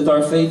with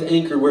our faith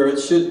anchored where it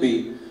should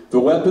be, the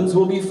weapons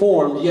will be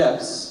formed,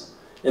 yes.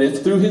 And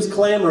if through his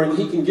clamoring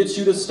he can get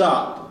you to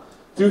stop,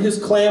 through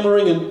his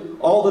clamoring and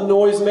all the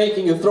noise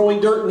making and throwing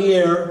dirt in the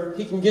air,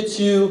 he can get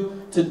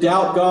you to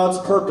doubt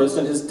God's purpose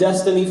and his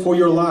destiny for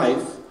your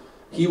life,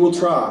 he will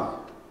try.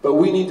 But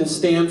we need to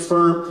stand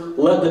firm,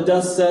 let the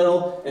dust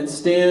settle, and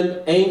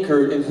stand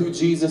anchored in who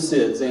Jesus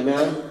is.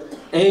 Amen?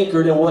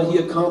 Anchored in what he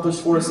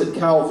accomplished for us at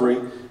Calvary,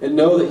 and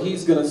know that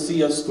he's going to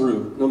see us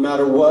through, no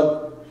matter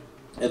what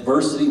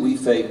adversity we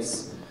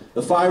face.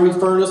 The fiery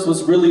furnace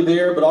was really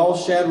there, but all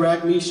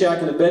Shadrach, Meshach,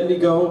 and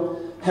Abednego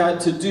had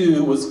to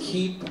do was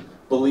keep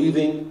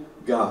believing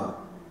God.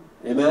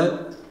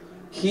 Amen?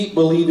 Keep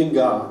believing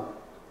God.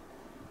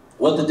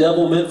 What the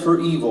devil meant for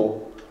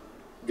evil,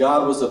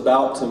 God was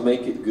about to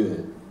make it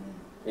good.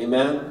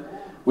 Amen?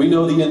 We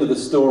know the end of the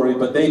story,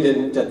 but they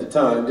didn't at the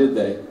time, did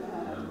they?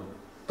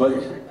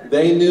 But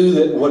they knew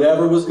that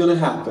whatever was going to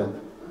happen,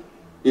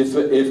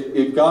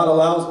 if God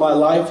allows my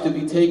life to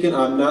be taken,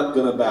 I'm not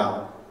going to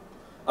bow.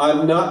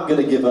 I'm not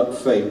going to give up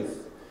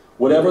faith.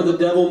 Whatever the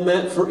devil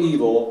meant for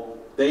evil,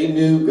 they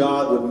knew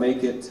God would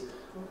make it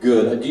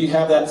good. Do you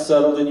have that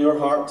settled in your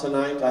heart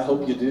tonight? I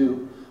hope you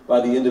do,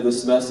 by the end of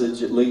this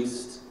message at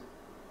least.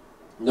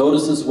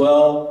 Notice as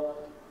well,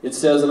 it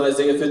says in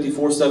Isaiah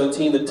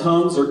 54:17, the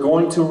tongues are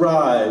going to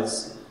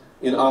rise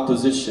in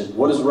opposition.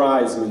 What does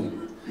rise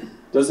mean?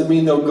 Doesn't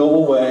mean they'll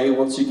go away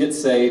once you get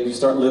saved, you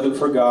start living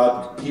for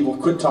God, people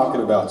quit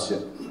talking about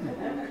you.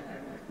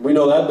 We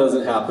know that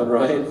doesn't happen,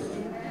 right?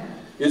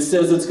 It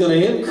says it's going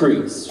to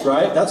increase,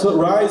 right? That's what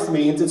rise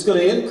means. It's going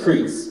to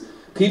increase.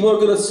 People are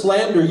going to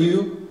slander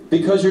you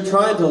because you're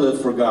trying to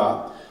live for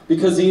God.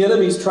 Because the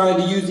enemy's trying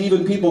to use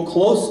even people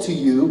close to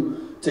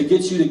you to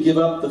get you to give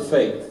up the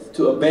faith,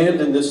 to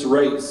abandon this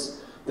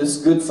race, this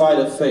good fight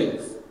of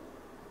faith.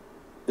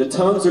 The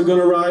tongues are going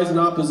to rise in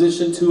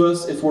opposition to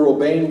us if we're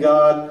obeying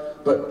God,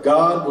 but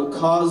God will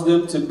cause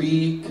them to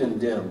be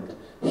condemned.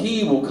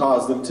 He will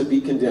cause them to be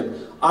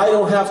condemned. I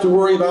don't have to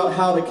worry about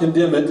how to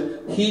condemn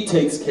it. He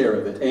takes care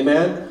of it.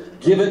 Amen?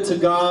 Give it to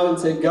God and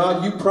say,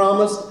 God, you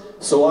promised,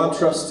 so I'm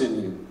trusting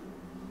you.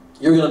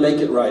 You're going to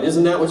make it right.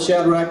 Isn't that what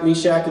Shadrach,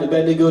 Meshach, and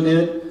Abednego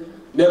did?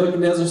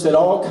 Nebuchadnezzar said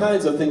all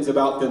kinds of things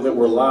about them that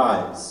were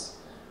lies.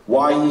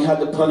 Why he had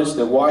to punish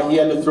them, why he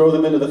had to throw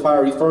them into the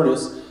fiery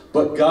furnace.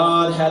 But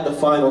God had the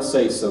final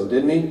say-so,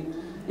 didn't he?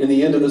 In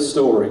the end of the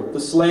story. The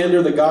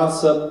slander, the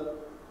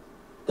gossip,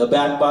 the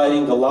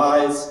backbiting, the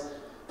lies,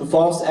 the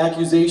false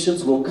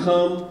accusations will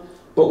come.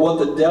 But what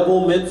the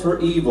devil meant for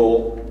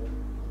evil,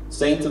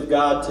 saints of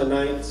God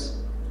tonight,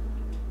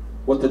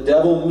 what the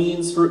devil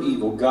means for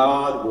evil,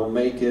 God will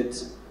make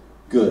it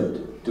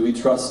good. Do we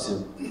trust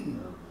him?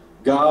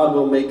 God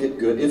will make it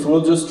good. If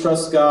we'll just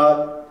trust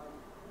God,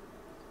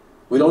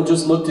 we don't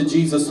just look to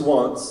Jesus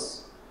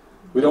once.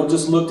 We don't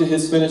just look to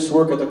his finished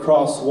work at the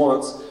cross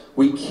once.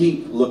 We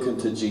keep looking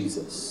to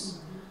Jesus.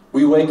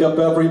 We wake up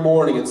every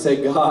morning and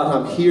say, God,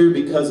 I'm here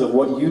because of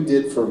what you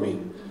did for me.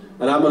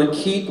 And I'm going to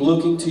keep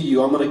looking to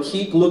you. I'm going to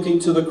keep looking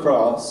to the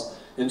cross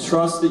and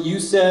trust that you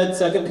said,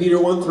 2 Peter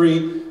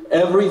 1:3,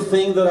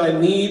 everything that I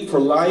need for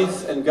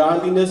life and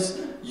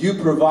godliness, you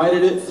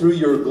provided it through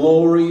your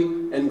glory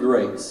and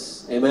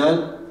grace.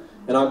 Amen?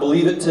 And I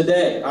believe it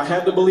today. I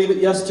had to believe it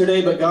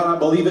yesterday, but God, I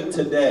believe it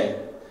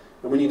today.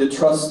 And we need to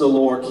trust the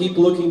Lord. Keep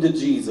looking to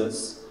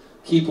Jesus.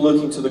 Keep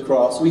looking to the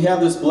cross. We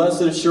have this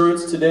blessed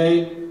assurance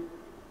today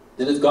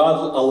that if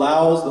God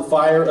allows the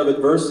fire of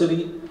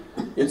adversity,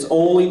 it's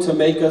only to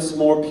make us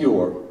more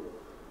pure.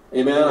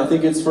 Amen? I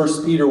think it's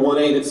 1 Peter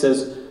 1:8. It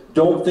says,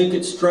 don't think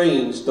it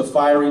strange, the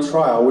fiery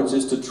trial, which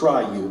is to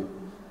try you.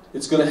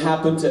 It's going to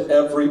happen to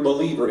every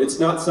believer. It's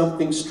not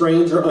something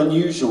strange or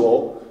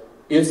unusual.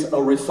 It's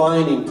a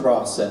refining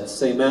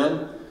process.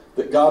 Amen?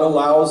 That God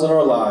allows in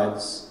our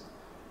lives.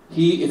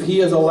 If he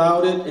has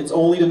allowed it, it's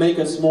only to make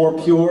us more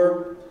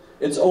pure.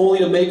 It's only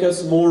to make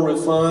us more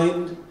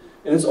refined.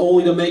 And it's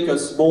only to make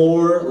us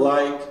more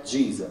like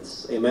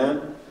Jesus.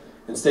 Amen?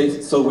 And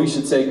so we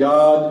should say,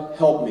 God,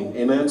 help me.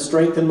 Amen?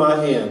 Strengthen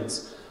my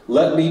hands.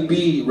 Let me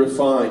be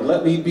refined.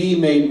 Let me be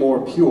made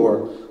more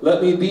pure.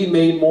 Let me be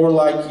made more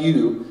like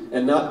you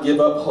and not give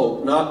up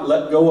hope. Not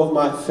let go of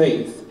my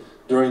faith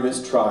during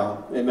this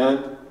trial.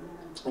 Amen?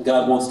 And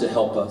God wants to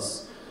help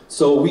us.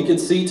 So we can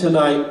see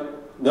tonight,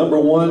 number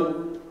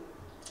one,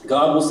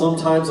 God will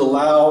sometimes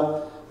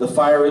allow the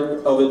fire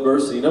of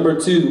adversity. Number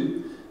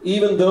two,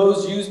 even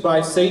those used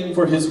by Satan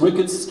for his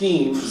wicked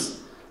schemes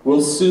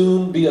will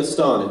soon be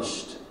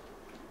astonished.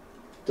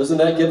 Doesn't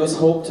that give us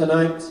hope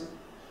tonight?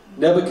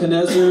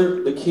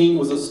 Nebuchadnezzar, the king,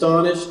 was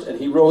astonished, and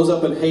he rose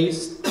up in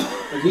haste,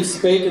 and he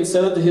spake and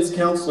said unto his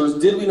counselors,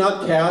 did we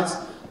not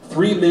cast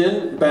 3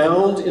 men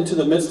bound into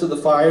the midst of the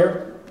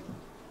fire?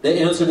 They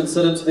answered and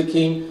said unto the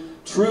king,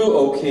 true,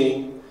 O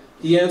king.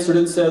 He answered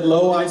and said,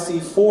 lo, I see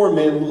 4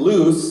 men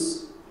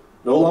loose,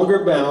 no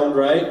longer bound,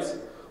 right?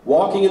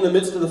 Walking in the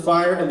midst of the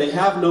fire, and they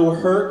have no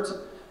hurt,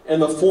 and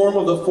the form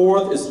of the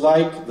 4th is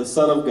like the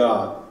Son of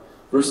God.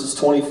 Verses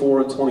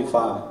 24 and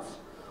 25.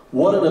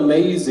 What an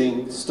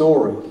amazing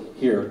story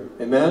here.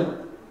 Amen?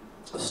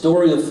 A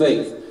story of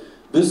faith.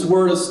 This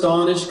word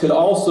astonished could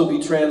also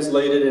be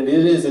translated, and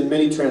it is in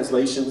many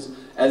translations,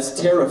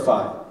 as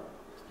terrified.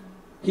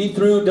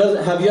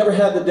 Have you ever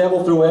had the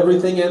devil throw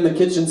everything in the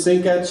kitchen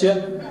sink at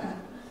you?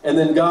 And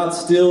then God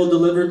still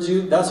delivered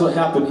you? That's what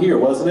happened here,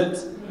 wasn't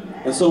it?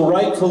 And so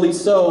rightfully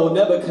so,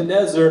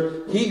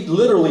 Nebuchadnezzar, he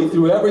literally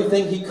threw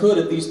everything he could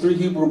at these 3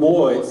 Hebrew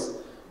boys.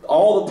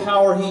 All the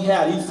power he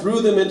had, he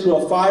threw them into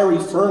a fiery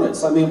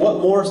furnace. I mean, what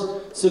more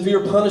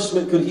severe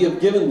punishment could he have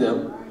given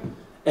them?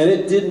 And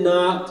it did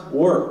not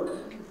work.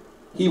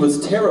 He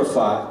was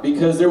terrified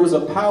because there was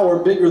a power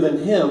bigger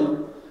than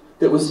him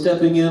that was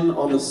stepping in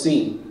on the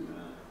scene.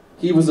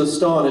 He was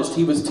astonished.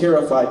 He was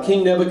terrified.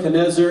 King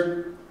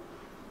Nebuchadnezzar,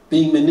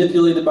 being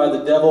manipulated by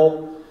the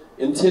devil,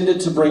 intended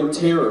to bring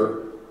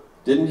terror,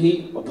 didn't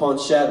he, upon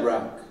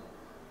Shadrach,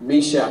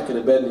 Meshach, and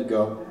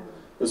Abednego,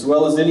 as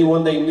well as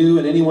anyone they knew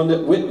and anyone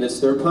that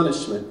witnessed their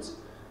punishment.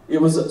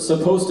 It was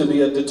supposed to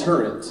be a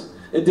deterrent.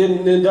 It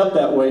didn't end up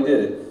that way,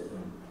 did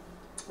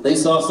it? They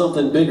saw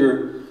something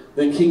bigger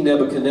than King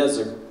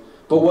Nebuchadnezzar.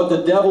 But what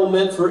the devil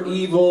meant for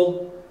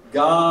evil,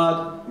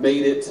 God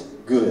made it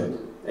good.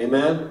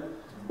 Amen?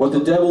 What the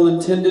devil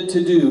intended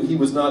to do, he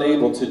was not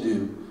able to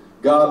do.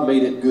 God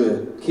made it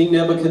good. King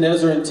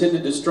Nebuchadnezzar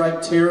intended to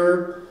strike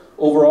terror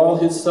over all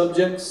his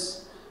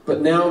subjects,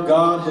 but now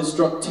God has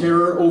struck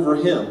terror over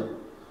him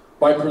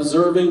by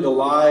preserving the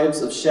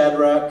lives of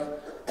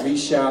Shadrach,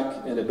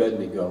 Meshach, and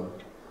Abednego.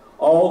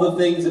 All the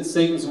things that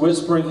Satan's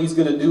whispering he's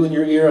going to do in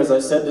your ear, as I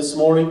said this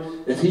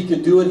morning, if he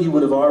could do it, he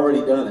would have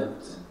already done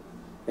it.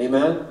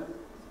 Amen?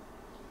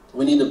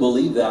 We need to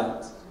believe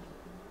that.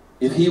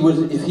 If he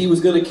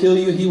was going to kill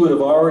you, he would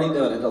have already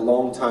done it a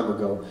long time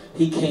ago.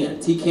 He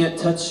can't. He can't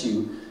touch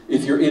you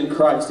if you're in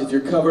Christ, if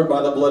you're covered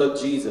by the blood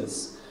of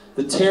Jesus.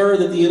 The terror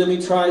that the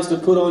enemy tries to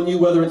put on you,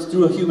 whether it's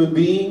through a human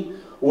being,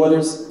 or whether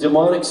it's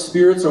demonic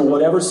spirits, or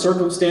whatever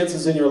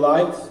circumstances in your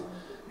life,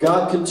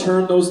 God can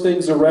turn those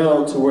things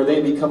around to where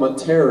they become a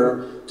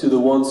terror to the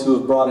ones who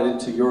have brought it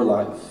into your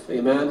life.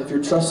 Amen? If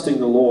you're trusting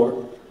the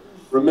Lord.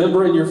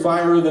 Remember, in your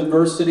fire of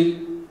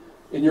adversity,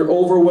 in your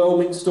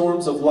overwhelming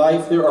storms of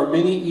life, there are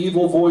many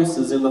evil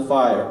voices in the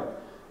fire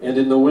and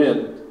in the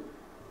wind.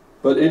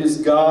 But it is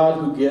God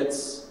who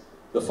gets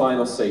the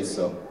final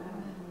say-so.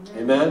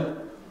 Amen?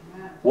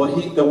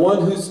 The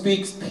one who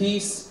speaks,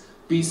 "Peace,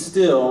 be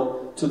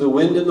still," to the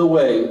wind and the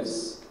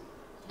waves.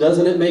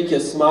 Doesn't it make you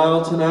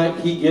smile tonight?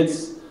 He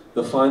gets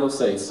the final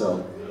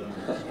say-so.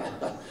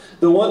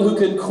 The one who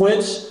can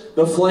quench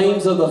the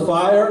flames of the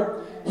fire,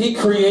 he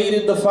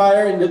created the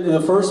fire in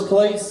the first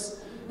place.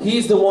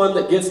 He's the one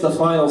that gets the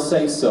final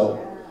say-so.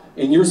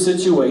 In your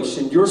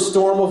situation, your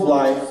storm of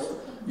life,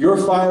 your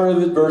fire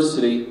of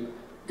adversity,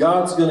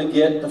 God's going to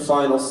get the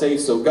final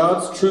say-so.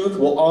 God's truth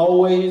will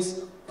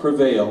always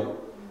prevail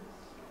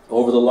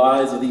over the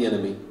lies of the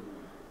enemy.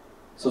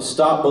 So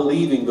stop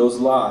believing those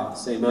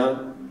lies.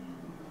 Amen?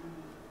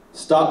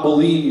 Stop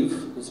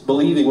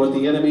believing what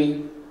the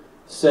enemy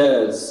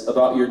says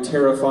about your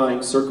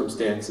terrifying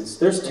circumstances.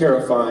 There's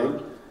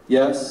terrifying,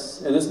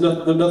 yes, and there's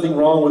nothing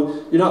wrong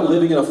with, you're not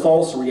living in a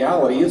false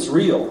reality. It's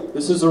real.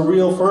 This is a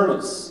real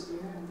furnace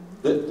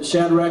that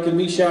Shadrach and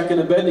Meshach and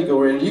Abednego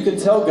were in. You can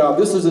tell God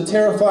this is a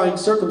terrifying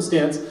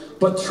circumstance,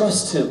 but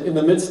trust Him in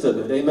the midst of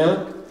it.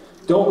 Amen?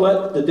 Don't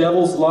let the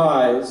devil's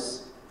lies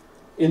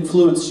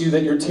influence you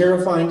that your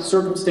terrifying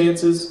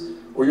circumstances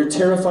or your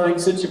terrifying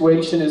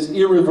situation is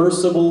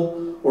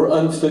irreversible or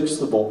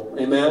unfixable.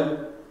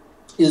 Amen?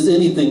 Is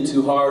anything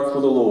too hard for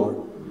the Lord?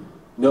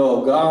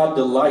 No, God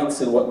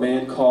delights in what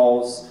man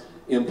calls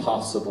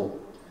impossible.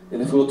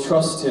 And if we'll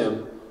trust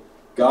Him,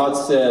 God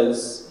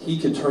says He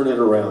can turn it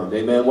around.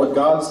 Amen? What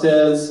God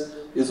says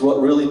is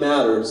what really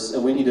matters,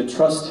 and we need to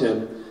trust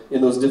Him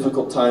in those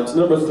difficult times.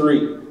 Number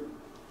 3,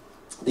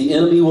 the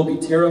enemy will be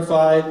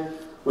terrified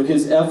when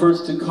his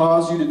efforts to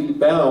cause you to be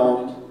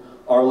bound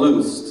are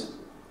loosed.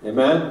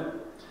 Amen?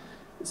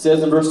 It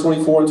says in verse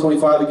 24 and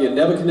 25 again,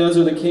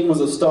 Nebuchadnezzar the king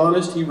was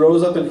astonished. He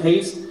rose up in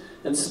haste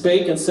and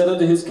spake and said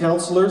unto his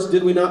counselors,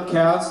 Did we not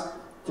cast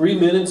 3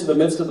 men into the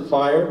midst of the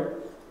fire?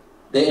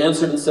 They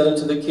answered and said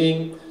unto the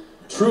king,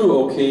 True,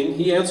 O king.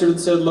 He answered and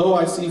said, Lo,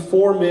 I see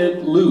 4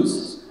 men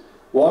loose,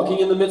 walking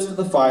in the midst of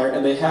the fire,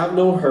 and they have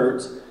no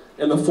hurt,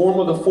 and the form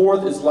of the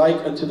 4th is like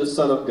unto the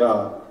Son of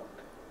God.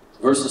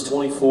 Verses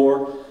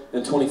 24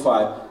 and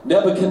 25.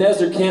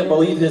 Nebuchadnezzar can't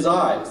believe his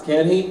eyes,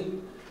 can he?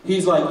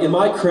 He's like, am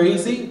I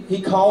crazy?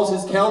 He calls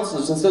his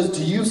counselors and says,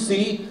 do you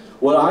see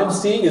what I'm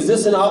seeing? Is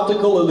this an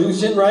optical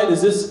illusion, right?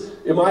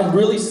 Am I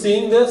really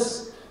seeing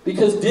this?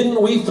 Because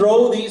didn't we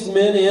throw these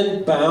men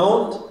in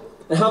bound?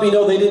 And how many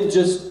know they didn't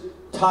just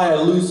tie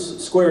a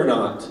loose square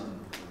knot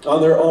on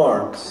their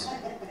arms?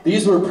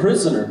 These were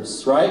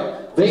prisoners,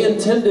 right? They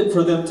intended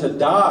for them to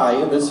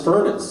die in this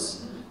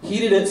furnace,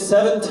 heated at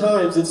 7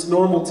 times its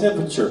normal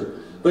temperature.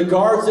 The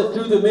guards that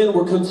threw them in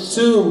were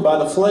consumed by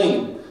the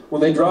flame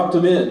when they dropped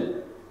them in.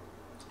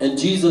 And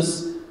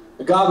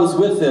God was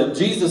with them.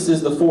 Jesus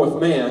is the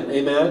 4th man,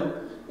 amen,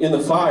 in the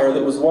fire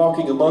that was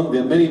walking among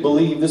them. Many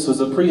believe this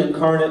was a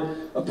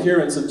pre-incarnate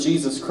appearance of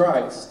Jesus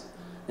Christ.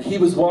 And He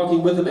was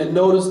walking with them, and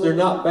notice they're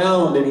not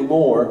bound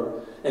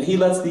anymore. And He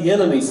lets the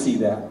enemy see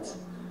that.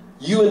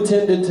 You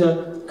intended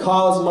to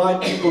cause my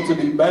people to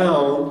be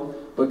bound,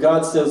 but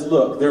God says,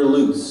 look, they're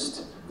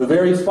loosed. The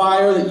very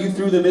fire that you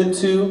threw them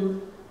into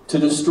to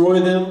destroy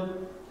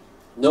them,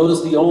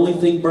 notice the only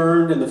thing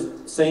burned in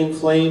the same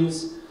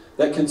flames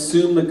that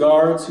consumed the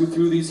guards who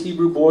threw these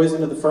Hebrew boys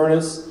into the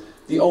furnace.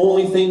 The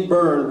only thing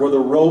burned were the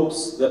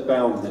ropes that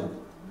bound them.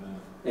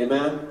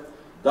 Amen?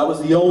 That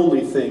was the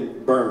only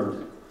thing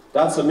burned.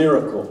 That's a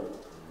miracle.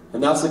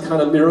 And that's the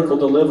kind of miracle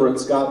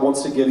deliverance God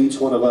wants to give each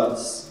one of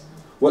us.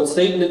 What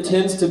Satan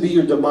intends to be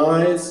your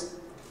demise,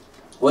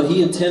 what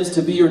he intends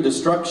to be your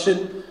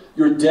destruction,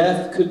 your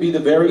death could be the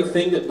very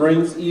thing that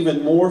brings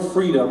even more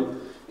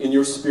freedom in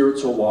your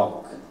spiritual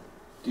walk.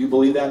 Do you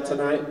believe that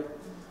tonight?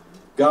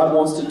 God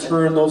wants to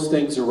turn those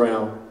things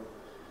around.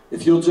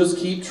 If you'll just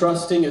keep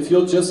trusting, if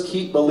you'll just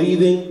keep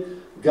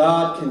believing,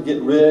 God can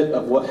get rid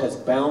of what has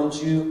bound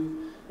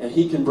you, and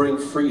he can bring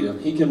freedom.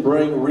 He can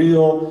bring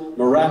real,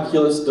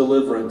 miraculous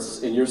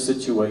deliverance in your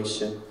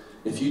situation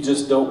if you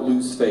just don't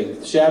lose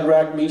faith.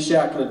 Shadrach,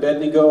 Meshach, and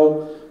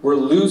Abednego were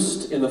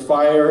loosed in the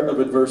fire of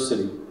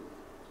adversity.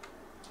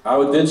 I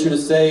would venture to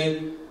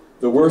say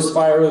the worst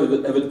fire of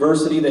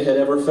adversity they had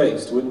ever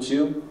faced, wouldn't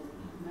you?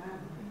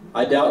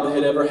 I doubt they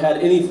had ever had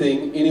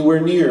anything anywhere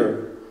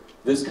near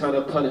this kind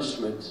of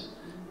punishment.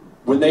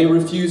 When they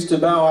refused to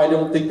bow, I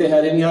don't think they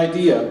had any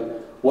idea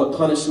what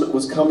punishment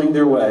was coming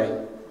their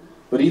way.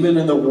 But even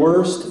in the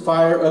worst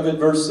fire of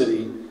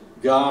adversity,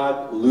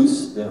 God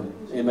loosed them.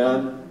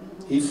 Amen?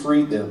 He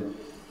freed them.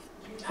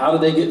 How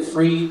did they get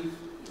free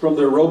from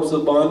their ropes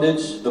of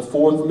bondage? The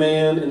fourth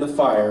man in the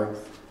fire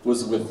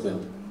was with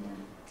them.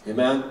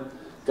 Amen?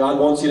 God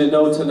wants you to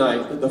know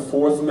tonight that the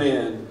fourth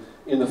man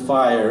in the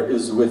fire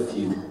is with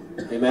you.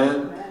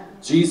 Amen?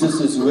 Jesus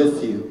is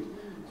with you.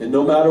 And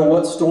no matter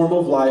what storm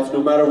of life,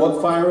 no matter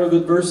what fire of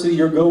adversity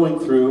you're going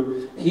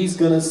through, he's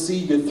going to see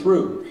you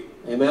through.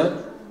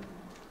 Amen?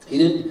 He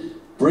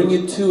didn't bring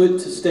you to it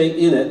to stay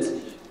in it.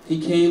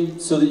 He came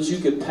so that you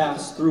could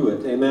pass through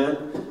it.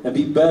 Amen? And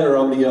be better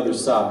on the other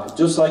side.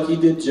 Just like he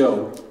did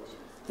Job.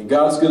 And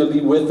God's going to be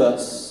with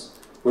us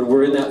when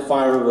we're in that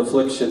fire of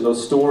affliction,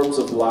 those storms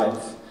of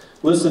life.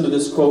 Listen to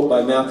this quote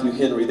by Matthew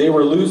Henry. They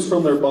were loosed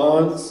from their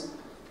bonds.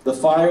 The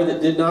fire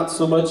that did not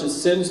so much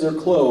as singe their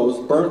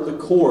clothes burnt the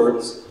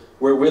cords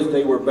wherewith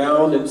they were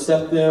bound and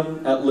set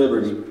them at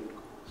liberty.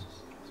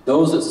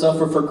 Those that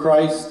suffer for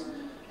Christ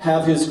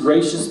have his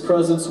gracious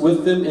presence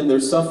with them in their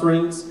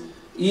sufferings,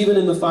 even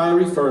in the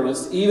fiery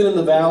furnace, even in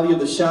the valley of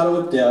the shadow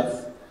of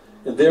death,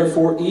 and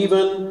therefore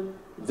even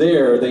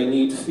there they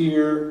need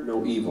fear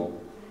no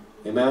evil.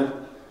 Amen?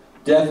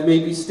 Death may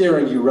be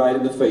staring you right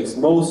in the face.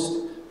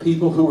 Most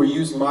people who were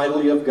used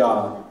mightily of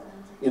God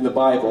in the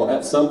Bible,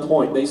 at some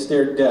point they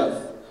stared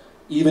death.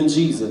 Even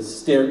Jesus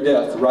stared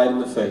death right in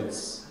the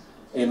face.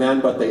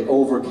 Amen? But they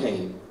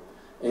overcame.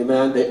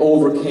 Amen? They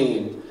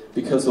overcame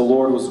because the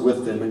Lord was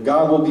with them. And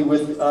God will be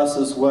with us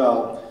as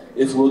well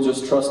if we'll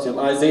just trust him.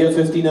 Isaiah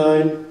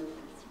 59,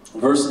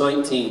 verse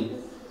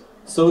 19.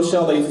 So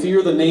shall they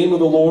fear the name of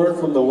the Lord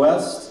from the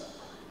west,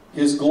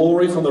 his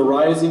glory from the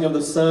rising of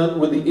the sun.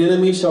 When the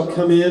enemy shall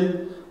come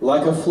in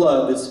like a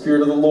flood, the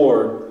Spirit of the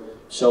Lord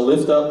shall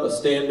lift up a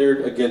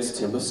standard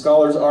against him. The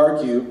scholars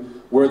argue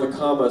where the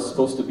comma is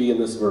supposed to be in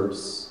this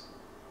verse.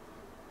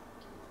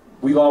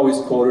 We've always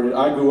quoted it.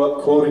 I grew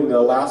up quoting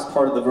the last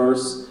part of the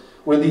verse.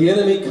 When the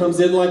enemy comes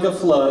in like a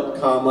flood,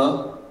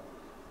 comma,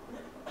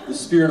 the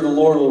Spirit of the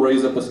Lord will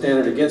raise up a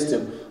standard against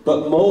him.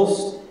 But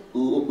most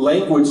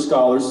language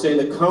scholars say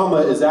the comma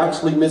is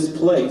actually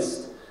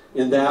misplaced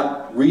in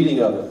that reading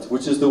of it,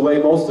 which is the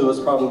way most of us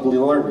probably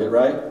learned it,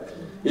 right?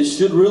 It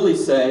should really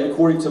say,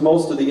 according to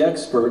most of the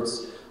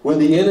experts, when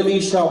the enemy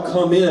shall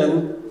come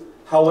in,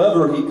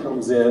 however he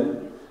comes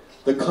in,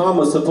 the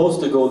comma is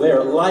supposed to go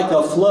there. Like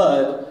a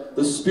flood,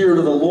 the Spirit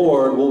of the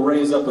Lord will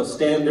raise up a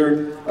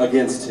standard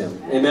against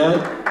him.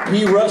 Amen?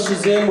 He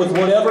rushes in with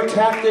whatever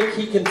tactic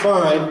he can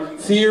find.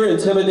 Fear,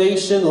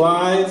 intimidation,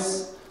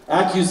 lies,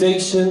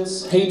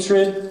 accusations,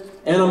 hatred,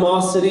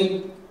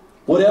 animosity.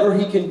 Whatever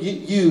he can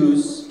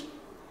use,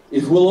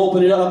 if we'll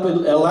open it up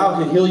and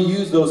allow him, he'll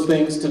use those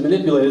things to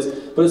manipulate us.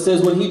 But it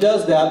says when he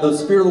does that, the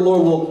Spirit of the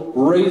Lord will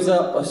raise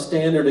up a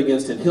standard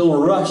against him.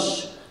 He'll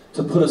rush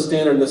to put a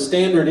standard. And the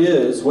standard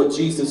is what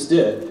Jesus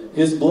did.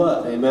 His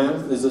blood,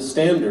 amen, is a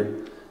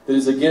standard that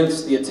is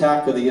against the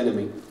attack of the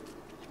enemy.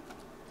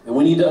 And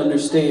we need to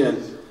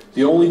understand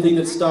the only thing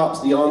that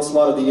stops the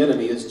onslaught of the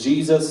enemy is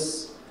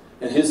Jesus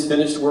and his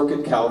finished work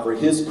at Calvary,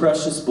 his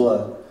precious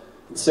blood.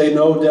 And say,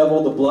 no,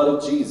 devil, the blood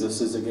of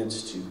Jesus is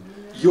against you.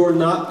 You're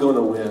not going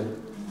to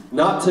win.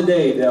 Not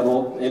today,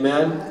 devil.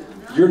 Amen?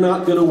 You're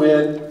not going to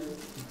win.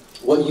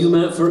 What you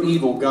meant for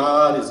evil,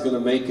 God is going to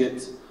make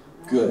it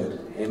good.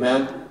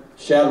 Amen?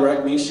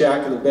 Shadrach,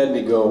 Meshach, and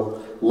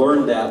Abednego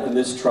learned that in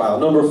this trial.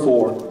 Number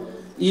 4,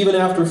 even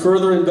after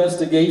further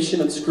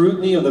investigation and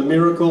scrutiny of the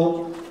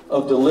miracle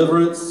of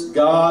deliverance,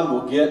 God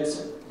will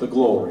get the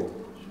glory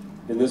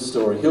in this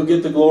story. He'll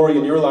get the glory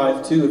in your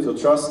life too if you'll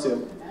trust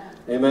him.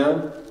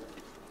 Amen?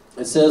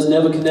 It says,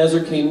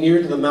 Nebuchadnezzar came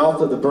near to the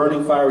mouth of the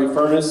burning fiery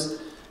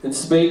furnace and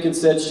spake and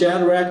said,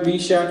 Shadrach,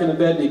 Meshach, and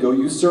Abednego,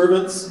 you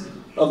servants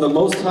of the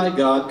Most High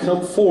God,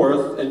 come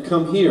forth and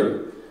come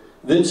here.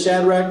 Then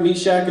Shadrach,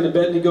 Meshach, and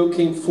Abednego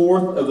came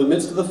forth of the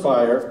midst of the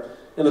fire,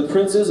 and the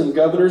princes and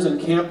governors and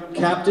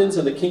captains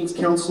and the king's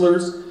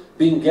counselors,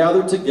 being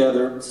gathered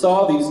together,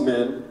 saw these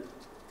men.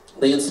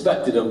 They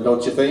inspected them,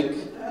 don't you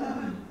think?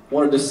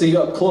 Wanted to see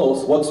up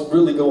close what's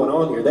really going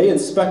on here. They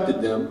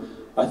inspected them.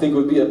 I think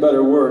would be a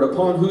better word,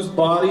 upon whose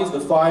bodies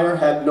the fire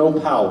had no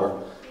power.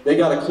 They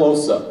got a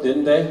close-up,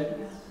 didn't they?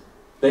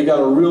 They got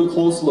a real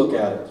close look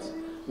at it.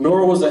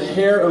 Nor was a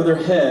hair of their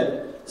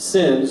head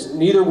singed,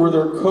 neither were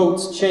their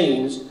coats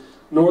changed,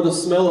 nor the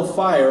smell of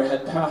fire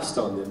had passed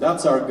on them.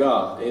 That's our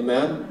God,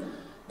 amen?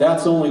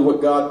 That's only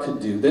what God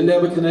could do. Then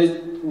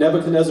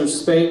Nebuchadnezzar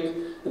spake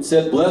and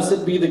said,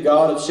 Blessed be the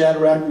God of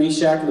Shadrach,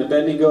 Meshach, and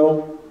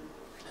Abednego,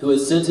 who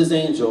has sent his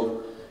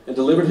angel and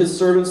delivered his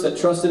servants that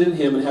trusted in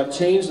him, and have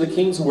changed the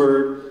king's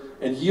word,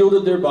 and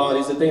yielded their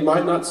bodies, that they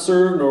might not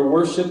serve nor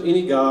worship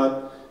any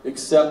God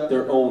except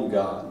their own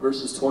God.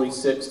 Verses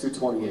 26 through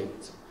 28.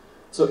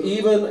 So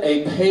even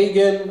a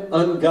pagan,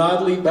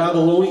 ungodly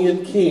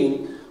Babylonian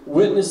king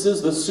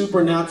witnesses the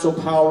supernatural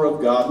power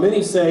of God.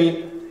 Many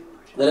say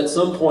that at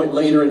some point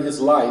later in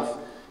his life,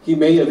 he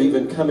may have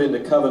even come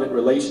into covenant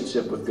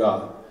relationship with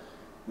God.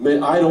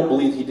 I don't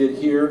believe he did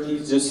here.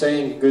 He's just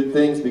saying good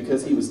things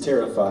because he was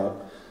terrified.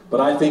 But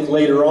I think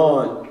later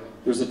on,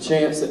 there's a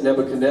chance that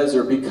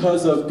Nebuchadnezzar,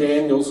 because of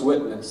Daniel's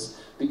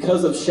witness,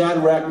 because of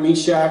Shadrach,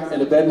 Meshach,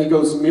 and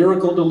Abednego's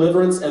miracle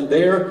deliverance and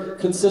their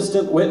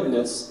consistent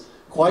witness,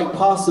 quite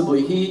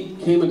possibly he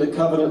came into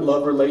covenant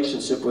love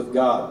relationship with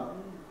God.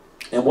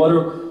 And what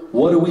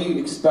are we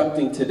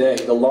expecting today?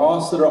 The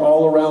lost that are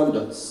all around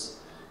us.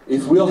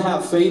 If we'll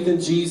have faith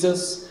in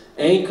Jesus,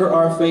 anchor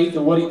our faith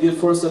in what he did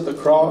for us at the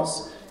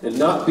cross, and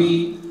not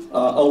be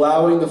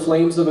allowing the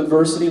flames of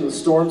adversity and the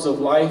storms of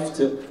life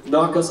to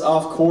knock us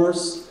off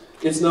course,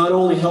 it's not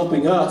only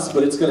helping us,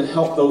 but it's going to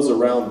help those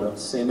around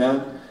us.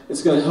 Amen?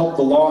 It's going to help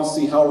the lost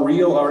see how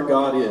real our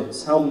God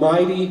is, how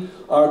mighty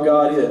our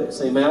God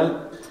is. Amen?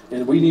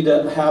 And we need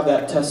to have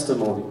that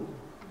testimony.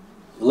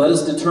 Let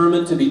us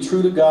determine to be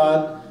true to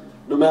God,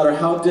 no matter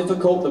how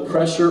difficult the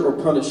pressure or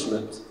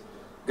punishment.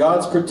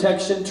 God's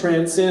protection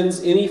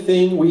transcends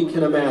anything we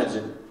can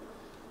imagine.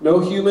 No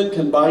human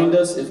can bind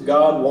us if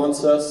God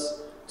wants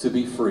us to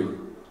be free.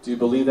 Do you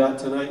believe that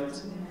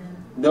tonight?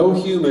 No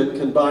human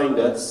can bind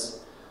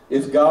us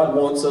if God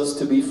wants us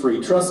to be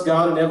free. Trust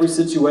God in every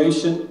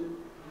situation.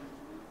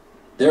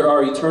 There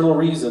are eternal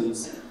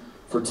reasons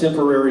for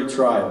temporary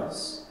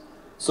trials.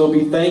 So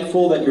be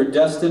thankful that your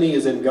destiny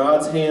is in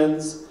God's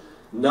hands,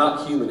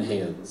 not human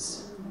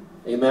hands.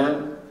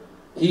 Amen?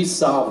 He's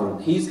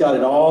sovereign. He's got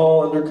it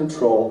all under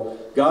control.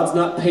 God's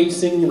not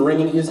pacing and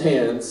wringing his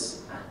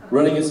hands,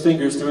 running his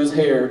fingers through his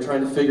hair,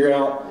 trying to figure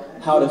out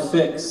how to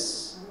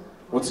fix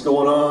what's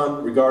going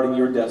on regarding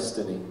your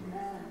destiny.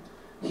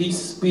 He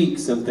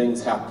speaks and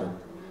things happen.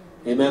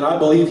 Amen. I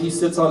believe he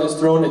sits on his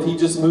throne. If he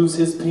just moves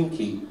his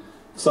pinky,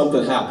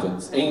 something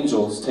happens.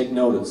 Angels take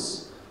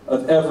notice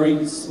of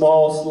every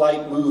small,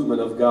 slight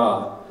movement of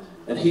God.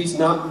 And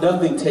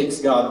nothing takes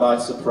God by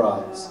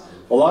surprise.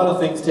 A lot of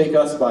things take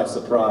us by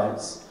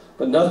surprise,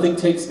 but nothing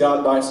takes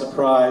God by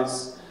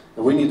surprise,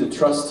 and we need to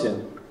trust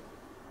him.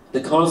 The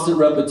constant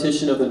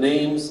repetition of the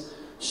names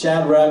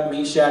Shadrach,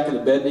 Meshach, and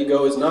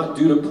Abednego is not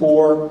due to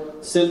poor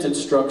sentence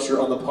structure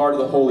on the part of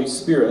the Holy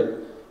Spirit,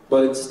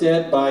 but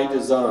instead by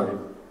design.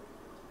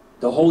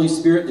 The Holy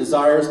Spirit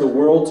desires the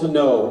world to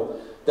know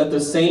that the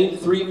same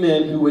three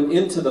men who went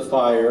into the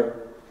fire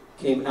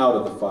came out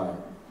of the fire.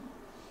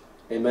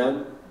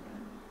 Amen?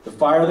 The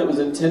fire that was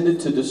intended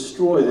to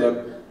destroy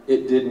them,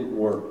 it didn't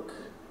work.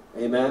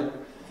 Amen?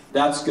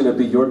 That's going to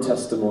be your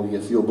testimony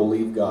if you'll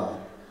believe God.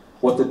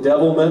 What the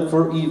devil meant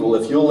for evil,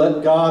 if you'll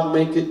let God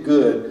make it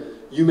good,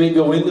 you may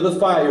go into the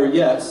fire,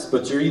 yes,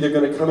 but you're either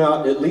going to come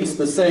out at least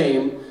the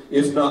same,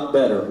 if not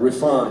better,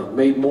 refined,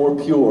 made more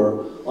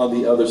pure on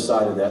the other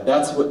side of that.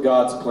 That's what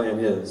God's plan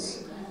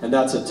is. And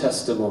that's a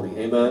testimony.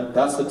 Amen?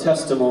 That's the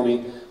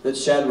testimony that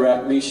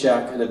Shadrach,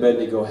 Meshach, and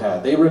Abednego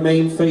had. They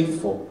remained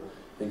faithful,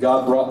 and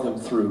God brought them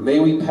through. May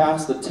we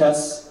pass the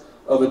tests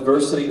of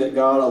adversity that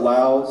God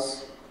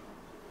allows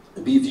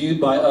and be viewed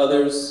by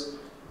others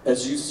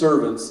as you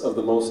servants of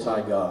the Most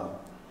High God.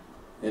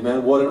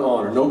 Amen? What an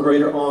honor. No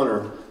greater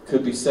honor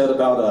could be said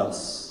about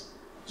us.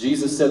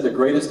 Jesus said the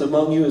greatest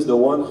among you is the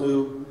one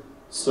who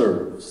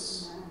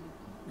serves.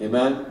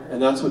 Amen?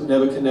 And that's what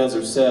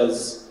Nebuchadnezzar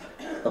says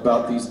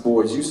about these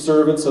boys. You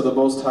servants of the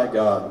Most High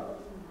God.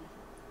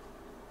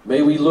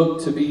 May we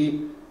look to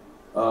be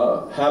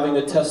having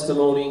a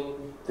testimony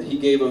that he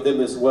gave of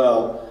them as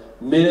well.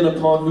 Men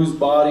upon whose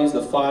bodies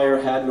the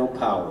fire had no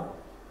power.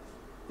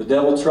 The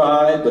devil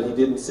tried, but he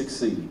didn't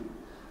succeed.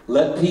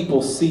 Let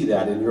people see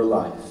that in your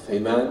life.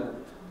 Amen?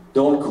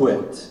 Don't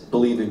quit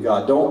believing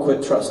God. Don't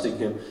quit trusting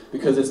him.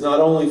 Because it's not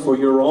only for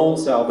your own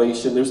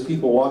salvation. There's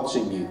people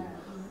watching you.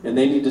 And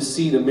they need to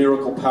see the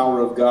miracle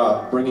power of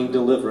God bringing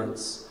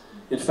deliverance.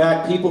 In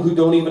fact, people who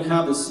don't even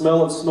have the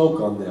smell of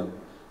smoke on them.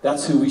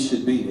 That's who we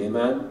should be.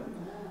 Amen?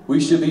 We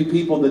should be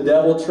people the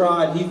devil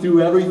tried. He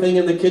threw everything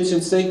in the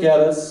kitchen sink at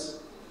us.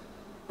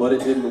 But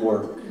it didn't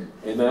work.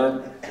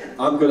 Amen?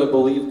 I'm going to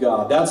believe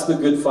God. That's the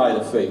good fight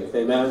of faith.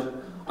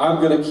 Amen? I'm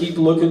going to keep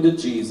looking to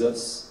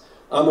Jesus.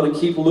 I'm going to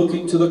keep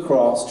looking to the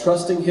cross,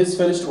 trusting his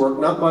finished work,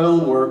 not my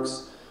own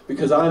works,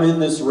 because I'm in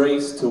this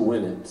race to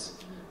win it.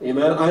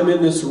 Amen? I'm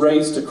in this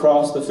race to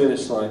cross the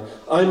finish line.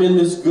 I'm in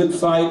this good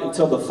fight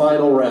until the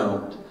final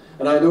round.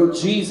 and I know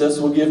Jesus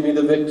will give me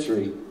the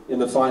victory in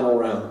the final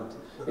round.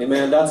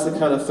 Amen. That's the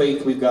kind of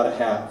faith we've got to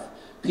have.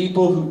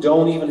 People who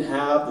don't even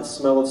have the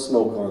smell of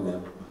smoke on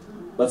them.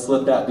 Let's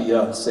let that be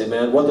us.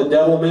 Amen. What the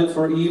devil meant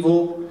for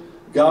evil,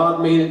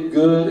 God made it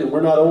good, and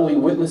we're not only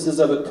witnesses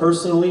of it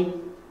personally,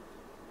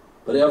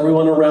 but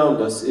everyone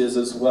around us is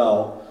as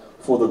well,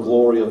 for the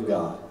glory of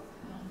God.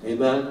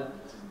 Amen.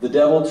 The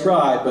devil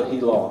tried, but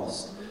he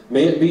lost.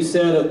 May it be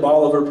said of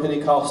Bolivar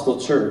Pentecostal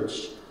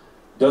Church,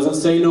 doesn't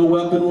say no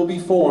weapon will be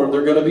formed.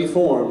 They're going to be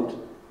formed.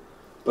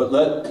 But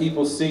let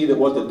people see that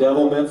what the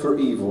devil meant for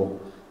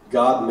evil,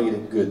 God made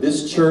it good.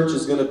 This church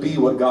is going to be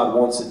what God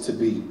wants it to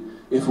be.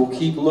 If we'll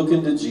keep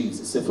looking to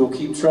Jesus, if we'll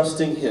keep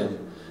trusting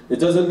Him. It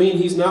doesn't mean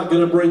He's not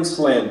going to bring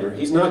slander.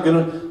 He's not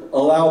going to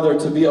allow there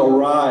to be a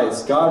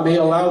rise. God may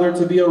allow there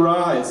to be a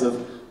rise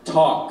of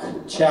talk,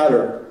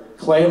 chatter,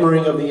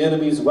 clamoring of the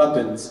enemy's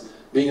weapons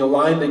being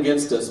aligned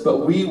against us.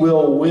 But we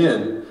will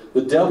win.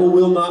 The devil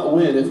will not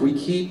win if we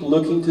keep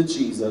looking to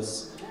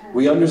Jesus.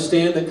 We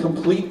understand the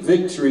complete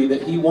victory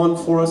that He won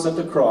for us at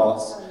the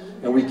cross,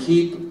 and we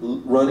keep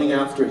running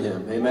after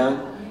Him.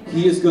 Amen?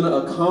 He is going to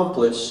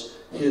accomplish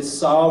His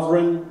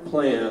sovereign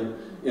plan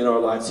in our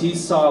lives.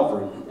 He's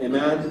sovereign.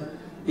 Amen?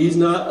 He's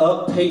not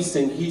up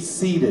pacing. He's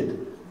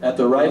seated at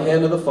the right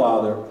hand of the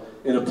Father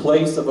in a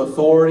place of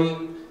authority,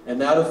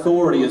 and that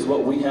authority is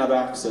what we have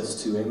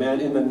access to. Amen?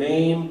 In the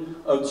name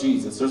of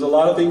Jesus. There's a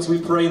lot of things we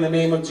pray in the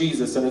name of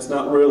Jesus, and it's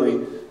not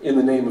really in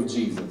the name of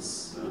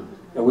Jesus.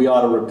 And we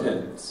ought to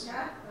repent.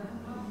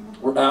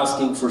 We're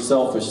asking for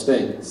selfish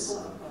things.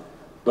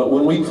 But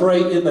when we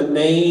pray in the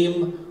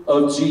name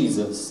of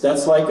Jesus,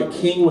 that's like a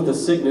king with a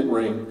signet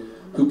ring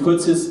who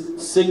puts his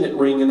signet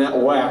ring in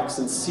that wax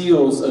and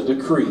seals a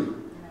decree.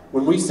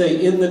 When we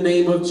say in the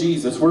name of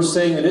Jesus, we're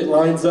saying that it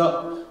lines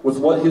up with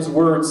what His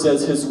Word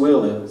says His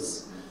will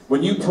is.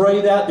 When you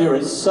pray that, there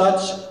is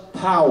such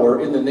power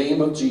in the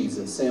name of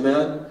Jesus.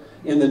 Amen?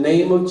 In the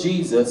name of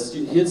Jesus,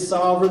 His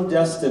sovereign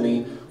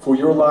destiny for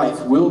your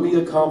life will be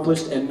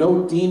accomplished, and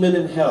no demon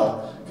in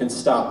hell can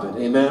stop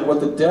it. Amen? What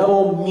the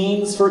devil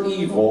means for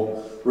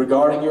evil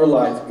regarding your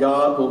life,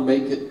 God will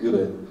make it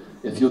good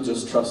if you'll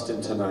just trust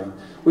Him tonight.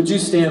 Would you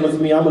stand with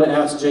me? I'm going to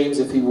ask James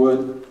if he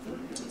would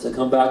to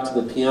come back to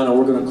the piano.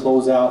 We're going to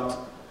close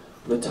out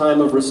the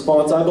time of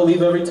response. I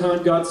believe every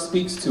time God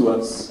speaks to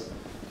us,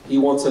 He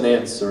wants an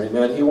answer.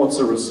 Amen? He wants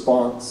a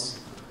response.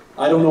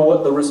 I don't know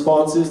what the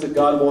response is that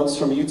God wants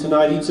from you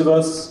tonight. Each of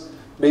us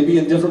may be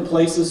in different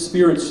places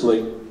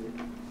spiritually,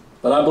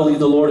 but I believe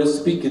the Lord is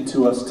speaking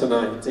to us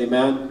tonight.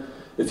 Amen?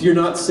 If you're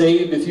not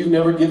saved, if you've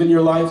never given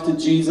your life to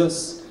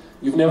Jesus,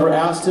 you've never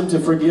asked Him to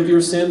forgive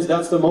your sins,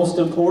 that's the most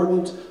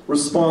important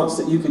response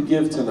that you could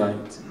give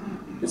tonight.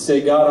 And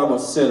say, God, I'm a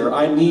sinner.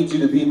 I need You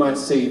to be my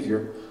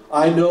Savior.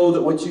 I know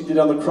that what You did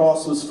on the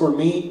cross was for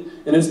me,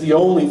 and it's the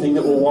only thing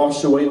that will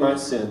wash away my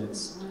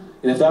sins.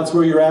 And if that's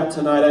where you're at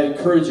tonight, I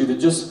encourage you to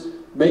just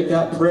make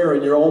that prayer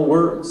in your own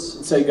words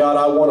and say, God,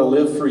 I want to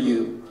live for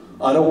You.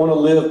 I don't want to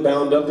live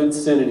bound up in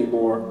sin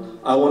anymore.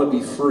 I want to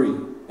be free.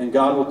 And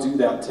God will do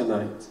that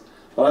tonight.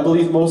 But I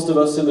believe most of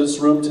us in this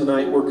room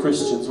tonight, we're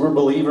Christians. We're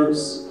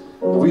believers.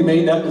 We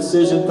made that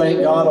decision,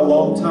 thank God, a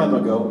long time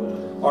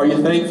ago. Are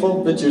you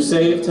thankful that you're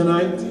saved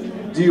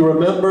tonight? Do you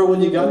remember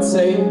when you got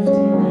saved?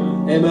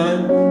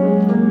 Amen.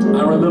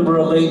 I remember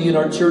a lady in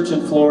our church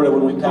in Florida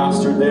when we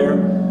pastored there.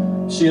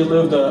 She had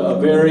lived a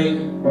very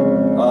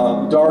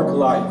dark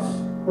life.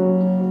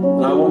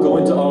 And I won't go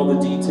into all the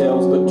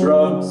details, but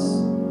drugs,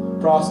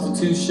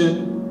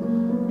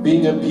 prostitution,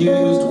 being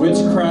abused,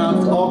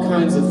 witchcraft, all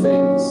kinds of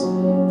things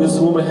this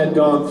woman had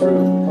gone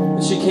through.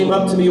 And she came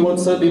up to me one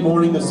Sunday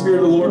morning. The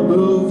Spirit of the Lord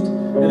moved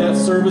in that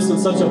service in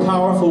such a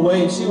powerful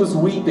way. And she was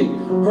weeping.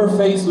 Her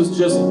face was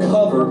just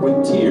covered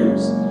with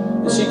tears.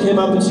 And she came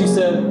up and she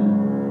said,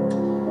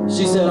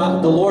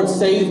 the Lord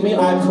saved me.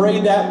 I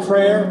prayed that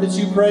prayer that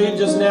you prayed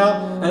just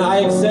now, and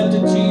I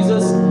accepted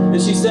Jesus.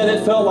 And she said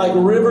it felt like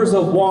rivers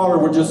of water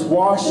were just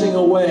washing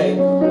away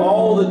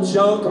all the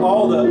junk,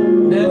 all the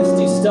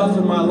nasty stuff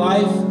in my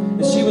life.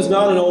 And she was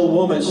not an old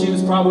woman. She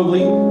was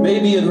probably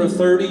maybe in her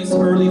 30s,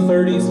 early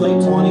 30s,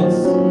 late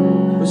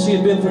 20s. But she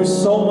had been through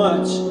so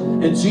much.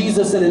 And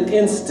Jesus in an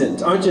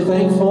instant, aren't you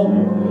thankful?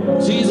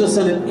 Jesus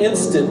in an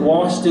instant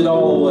washed it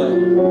all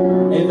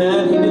away.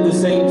 Amen? He did the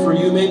same for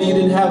you. Maybe you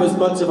didn't have as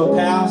much of a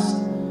past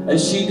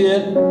as she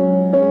did,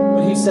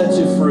 but He set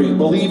you free.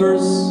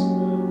 Believers,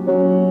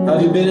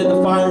 have you been in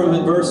the fire of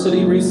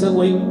adversity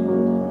recently?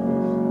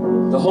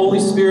 The Holy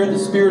Spirit, the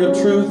Spirit of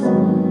truth,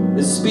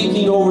 is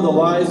speaking over the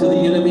lies of the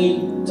enemy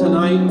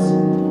tonight.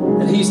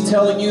 And He's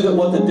telling you that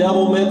what the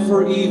devil meant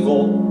for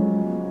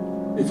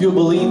evil, if you'll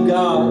believe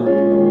God,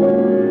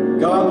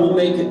 God will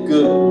make it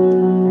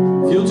good.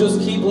 If you'll just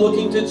keep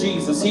looking to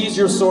Jesus, He's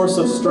your source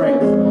of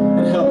strength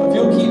and help. If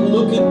you'll keep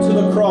looking to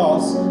the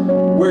cross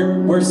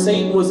where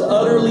Satan was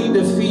utterly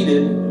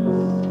defeated,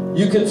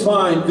 you can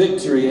find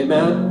victory.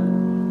 Amen?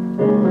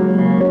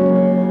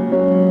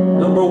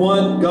 Number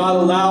one, God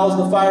allows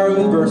the fire of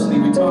adversity.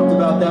 We talked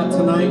about that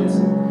tonight.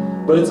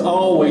 but it's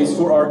always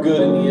for our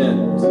good in the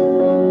end.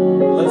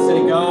 Let's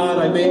say, God,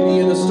 I may be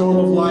in the storm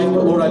of life,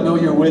 but Lord, I know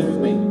you're with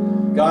me.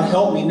 God,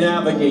 help me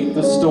navigate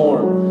the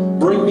storm.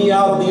 Bring me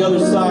out on the other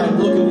side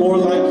looking more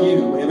like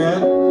you.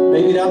 Amen?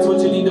 Maybe that's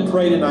what you need to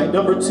pray tonight.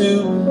 Number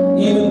two,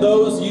 even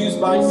those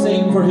used by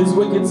Satan for his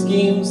wicked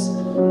schemes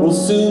will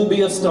soon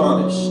be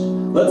astonished.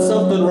 Let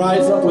something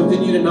rise up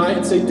within you tonight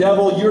and say,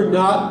 devil, you're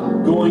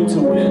not going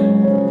to win.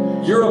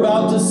 You're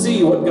about to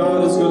see what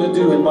God is going to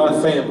do in my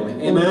family.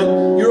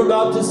 Amen? You're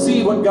about to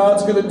see what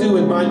God's going to do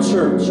in my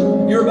church.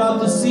 You're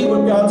about to see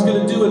what God's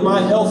going to do in my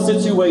health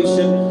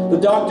situation. The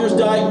doctor's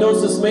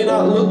diagnosis may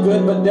not look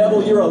good, but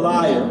devil, you're a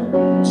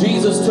liar.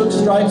 Jesus took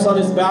stripes on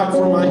his back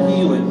for my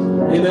healing.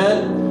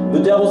 Amen?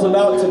 The devil's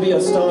about to be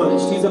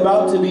astonished. He's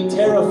about to be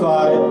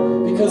terrified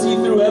because he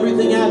threw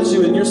everything at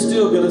you, and you're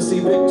still going to see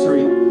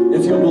victory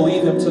if you'll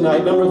believe him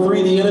tonight. Number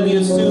three, the enemy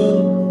is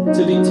soon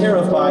to be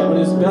terrified when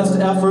his best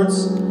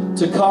efforts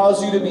to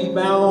cause you to be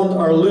bound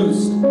are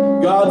loosed.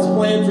 God's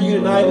plan for you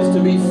tonight is to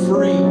be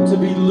free, to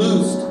be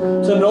loosed,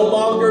 to no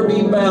longer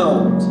be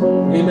bound.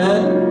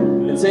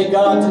 Amen? And say,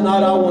 God,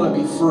 tonight I want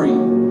to be free.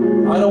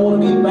 I don't want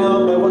to be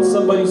bound by what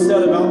somebody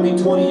said about me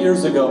 20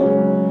 years ago.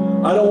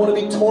 I don't want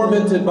to be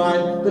tormented by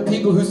the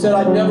people who said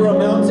I'd never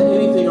amount to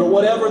anything, or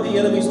whatever the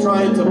enemy's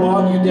trying to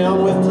bog you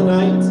down with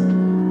tonight.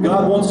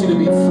 God wants you to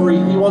be free.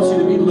 He wants you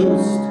to be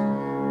loosed.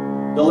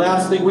 The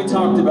last thing we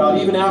talked about,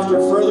 even after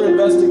further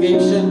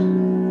investigation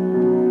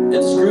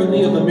and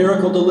scrutiny of the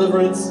miracle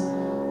deliverance,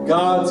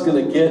 God's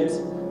going to get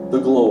the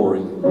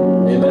glory.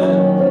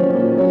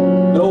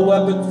 Amen? No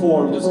weapon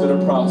formed is going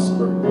to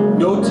prosper.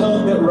 No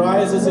tongue that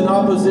rises in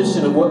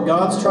opposition of what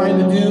God's trying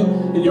to do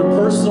in your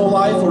personal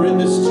life or in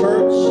this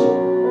church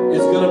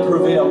is going to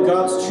prevail.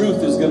 God's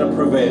truth is going to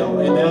prevail.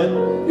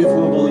 Amen? If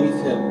we'll believe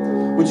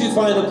him. Would you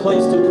find a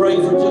place to pray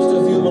for just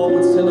a few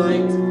moments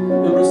tonight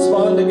and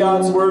respond to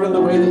God's word in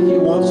the way that he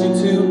wants you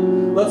to?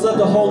 Let's let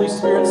the Holy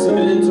Spirit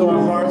submit into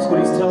our hearts what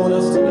he's telling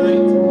us tonight,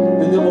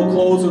 and then we'll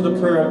close with a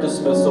prayer of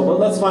dismissal. But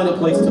let's find a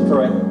place to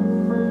pray.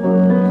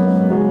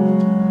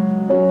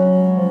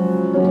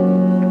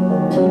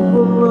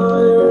 You're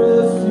my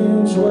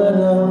refuge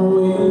when I'm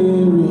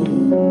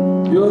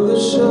weary. You're the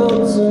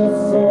shelter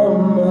for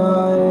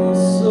my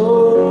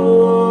soul.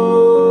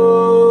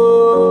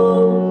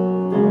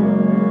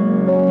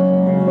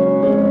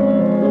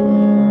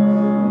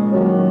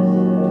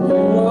 You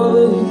are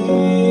the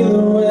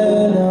healer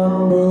when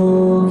I'm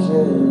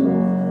broken,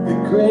 the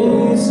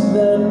grace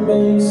that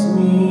makes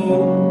me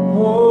whole.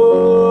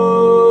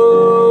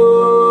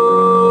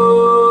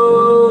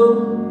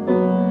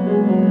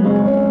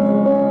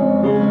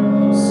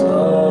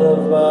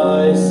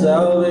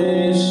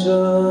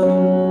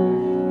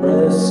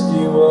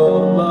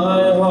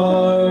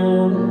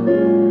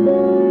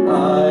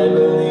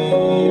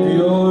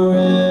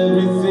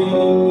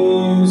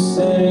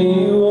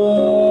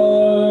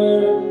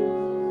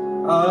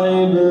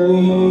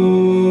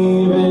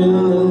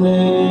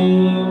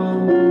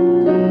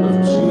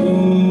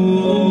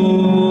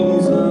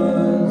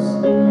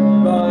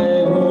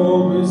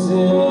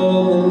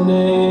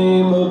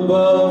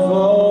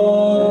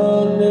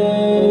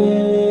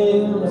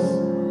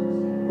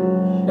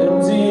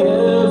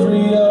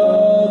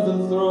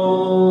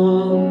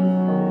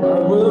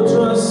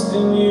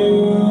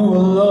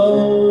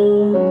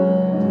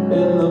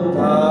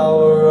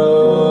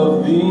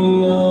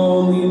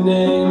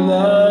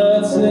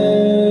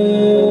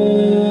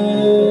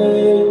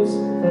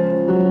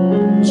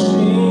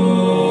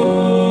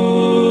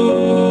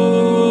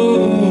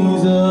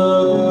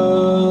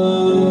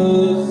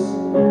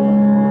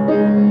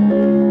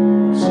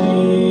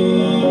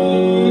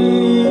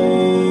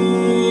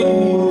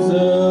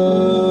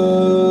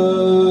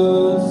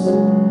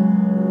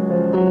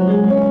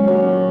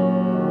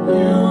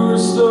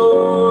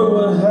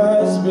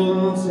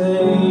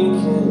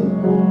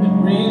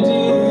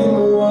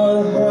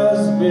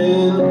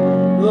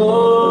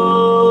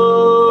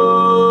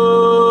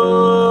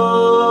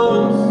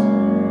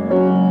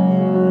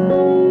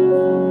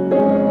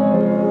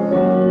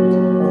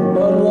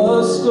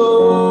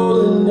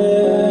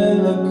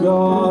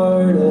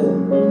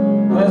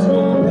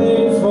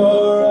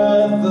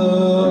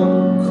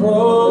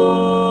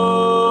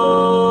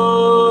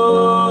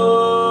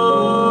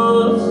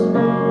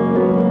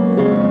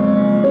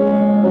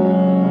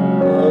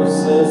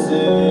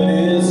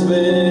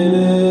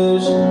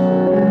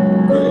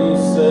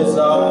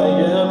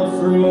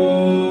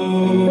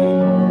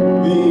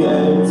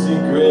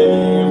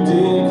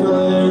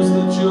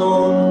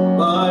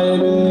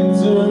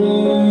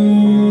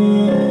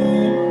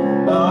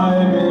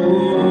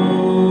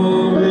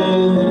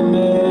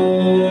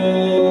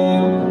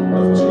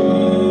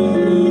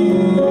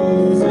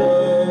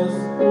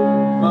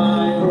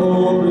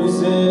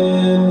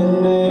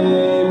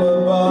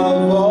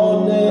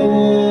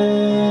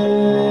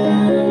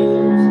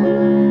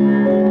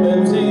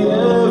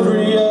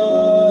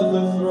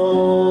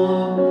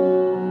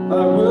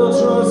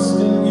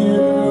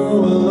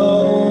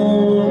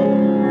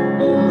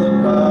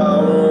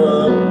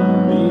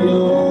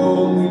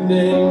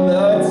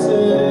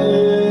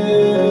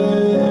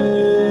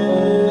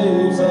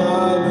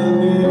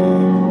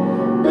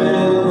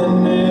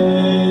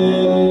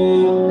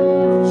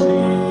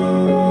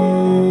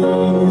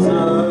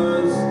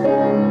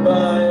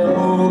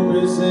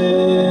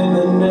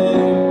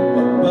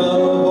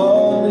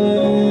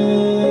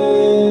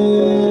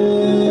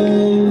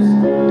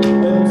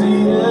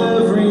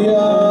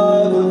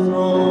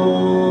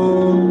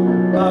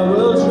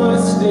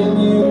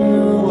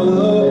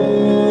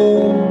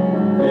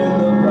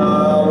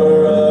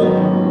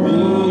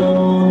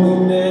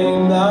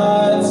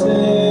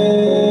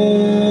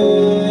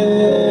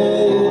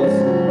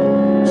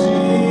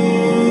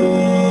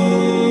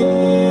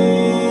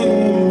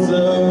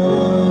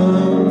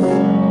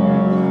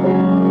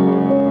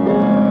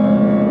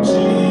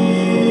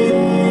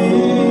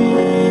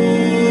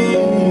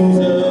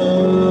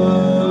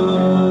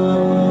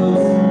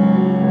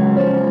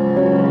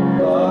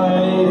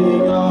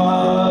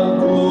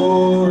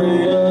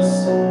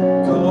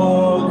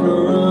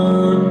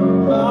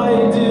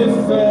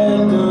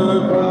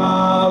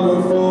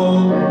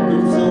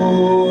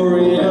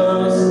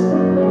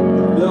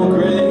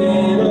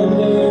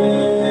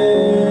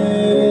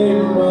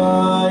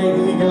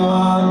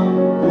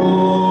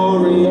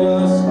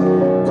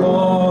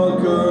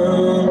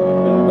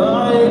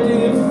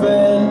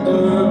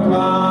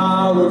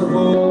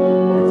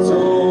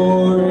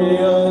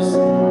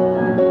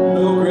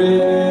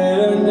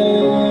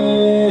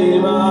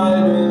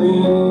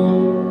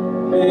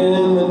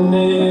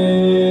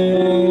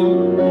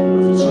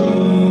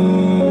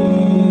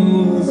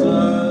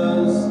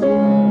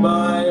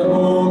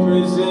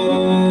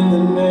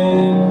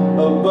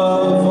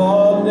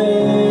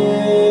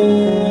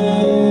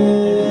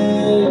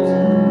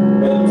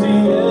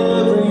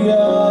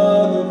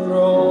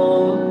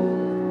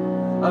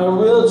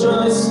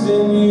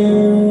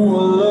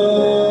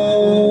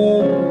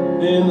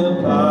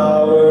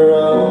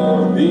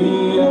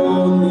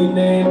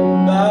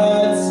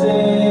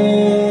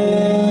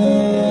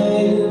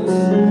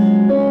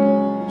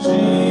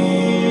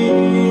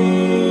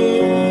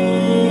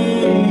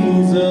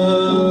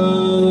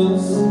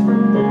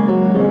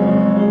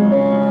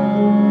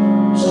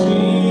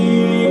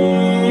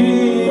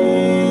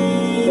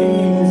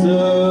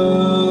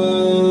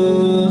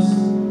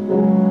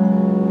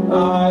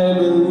 I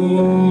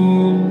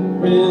believe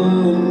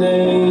in the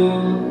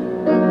name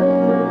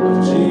of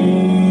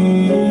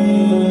Jesus.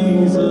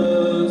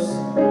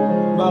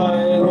 My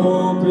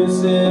hope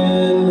is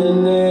in the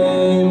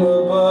name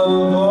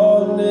above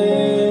all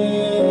names.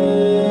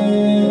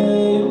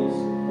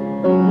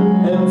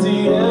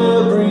 Empty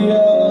every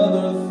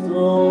other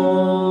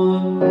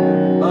throne.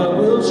 I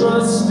will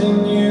trust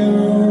in you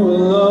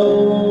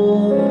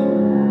alone,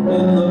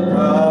 in the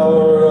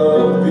power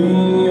of the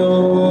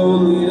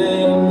holy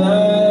name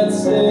that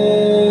saves.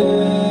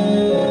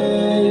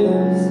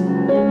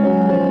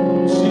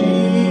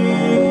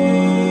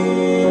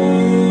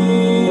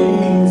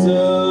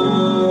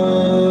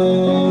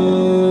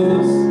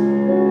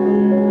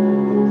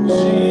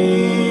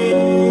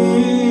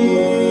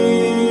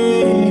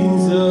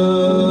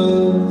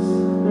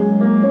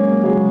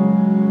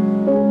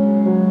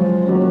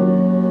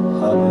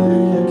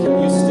 Hallelujah. Can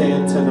you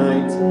stand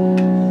tonight?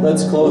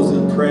 Let's close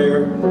in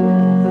prayer.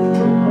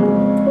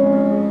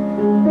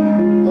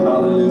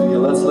 Hallelujah.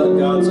 Let's let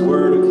God's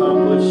word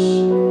accomplish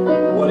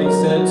what he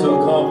said to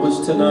accomplish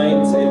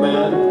tonight.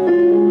 Amen.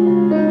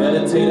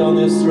 Meditate on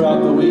this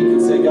throughout the week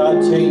and say,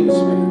 God, change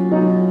me.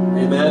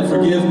 Amen.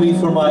 Forgive me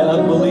for my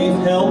unbelief.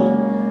 Help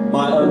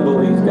my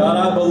unbelief. God,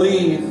 I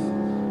believe,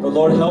 but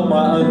Lord, help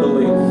my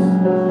unbelief.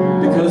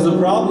 Because the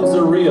problems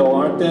are real,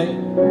 aren't they?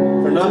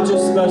 They're not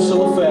just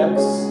special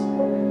effects.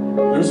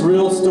 There's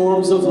real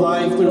storms of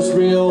life. There's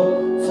real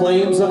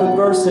flames of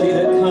adversity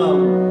that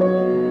come.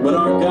 But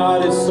our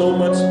God is so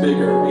much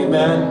bigger.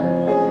 Amen.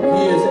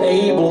 He is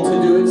able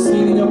to do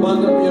exceeding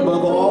abundantly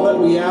above all that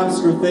we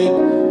ask or think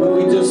when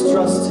we just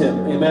trust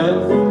him.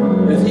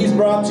 Amen. If he's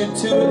brought you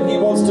to it, he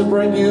wants to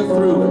bring you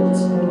through it.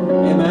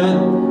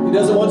 Amen. He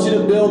doesn't want you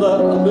to build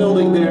a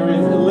building there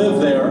and live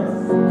there.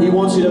 He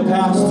wants you to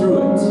pass through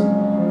it.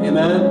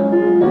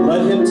 Amen.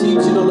 Let him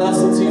teach you the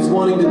lessons he's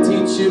wanting to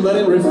teach you. Let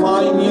him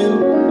refine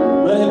you.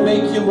 Let him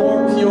make you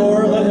more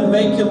pure. Let him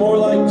make you more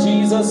like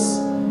Jesus.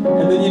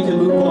 And then you can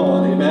move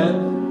on. Amen.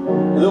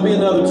 And there'll be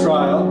another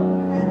trial.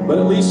 But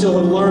at least you'll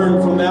have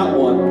learned from that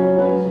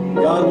one.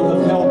 God will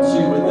have helped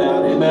you with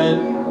that.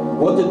 Amen.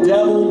 What the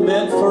devil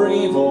meant for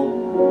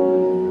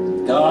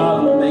evil,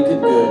 God will make it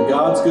good.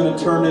 God's going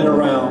to turn it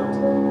around.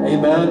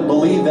 Amen.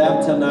 Believe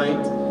that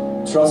tonight.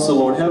 Trust the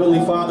Lord. Heavenly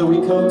Father,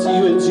 we come to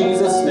you in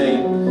Jesus'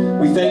 name.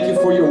 We thank you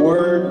for your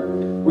word.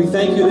 We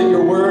thank you that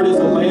your word is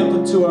a lamp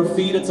unto our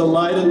feet. It's a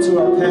light unto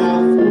our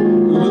path,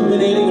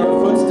 illuminating our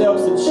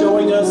footsteps and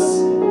showing us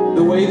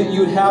the way that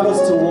you'd have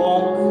us to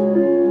walk.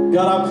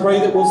 God, I pray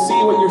that we'll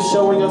see what you're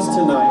showing us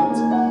tonight.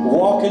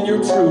 Walk in your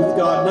truth,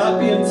 God. Not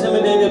be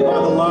intimidated by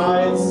the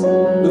lies,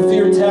 the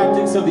fear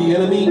tactics of the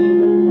enemy.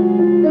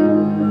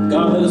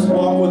 God, let us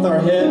walk with our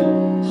head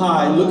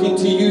high, looking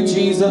to you,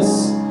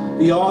 Jesus,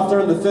 the author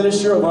and the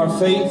finisher of our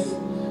faith.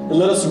 And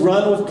let us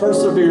run with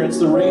perseverance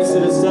the race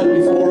that is set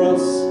before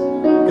us.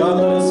 God,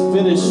 let us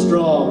finish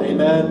strong.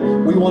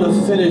 Amen. We want to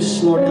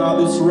finish, Lord God,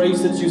 this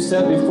race that you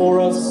set before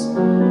us.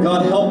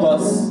 God, help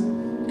us,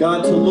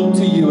 God, to look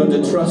to you and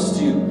to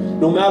trust you.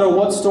 No matter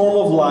what storm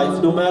of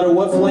life, no matter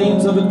what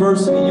flames of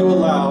adversity you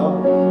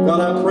allow, God,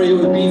 I pray it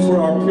would be for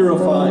our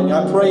purifying.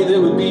 I pray that it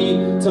would be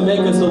to make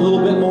us a little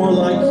bit more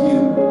like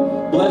you.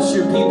 Bless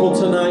your people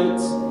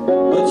tonight.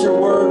 Let your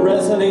word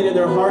resonate in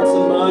their hearts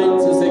and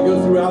minds as they go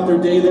throughout their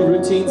daily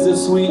routines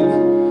this week.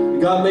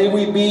 God, may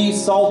we be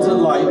salt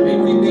and light. May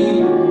we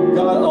be,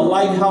 God, a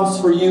lighthouse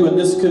for you in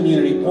this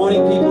community,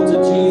 pointing people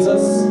to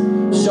Jesus,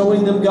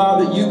 showing them,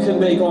 God, that you can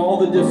make all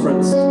the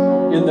difference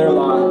in their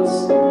lives.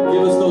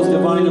 Give us those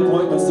divine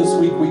appointments this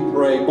week, we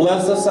pray.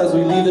 Bless us as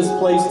we leave this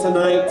place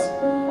tonight.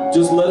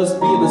 Just let us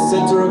be in the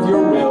center of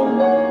your will,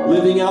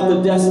 living out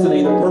the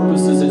destiny, the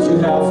purposes that you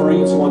have for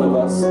each one of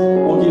us.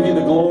 We'll give you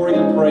the glory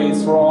and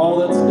praise for all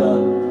that's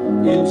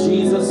done. In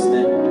Jesus'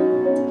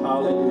 name,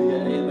 hallelujah.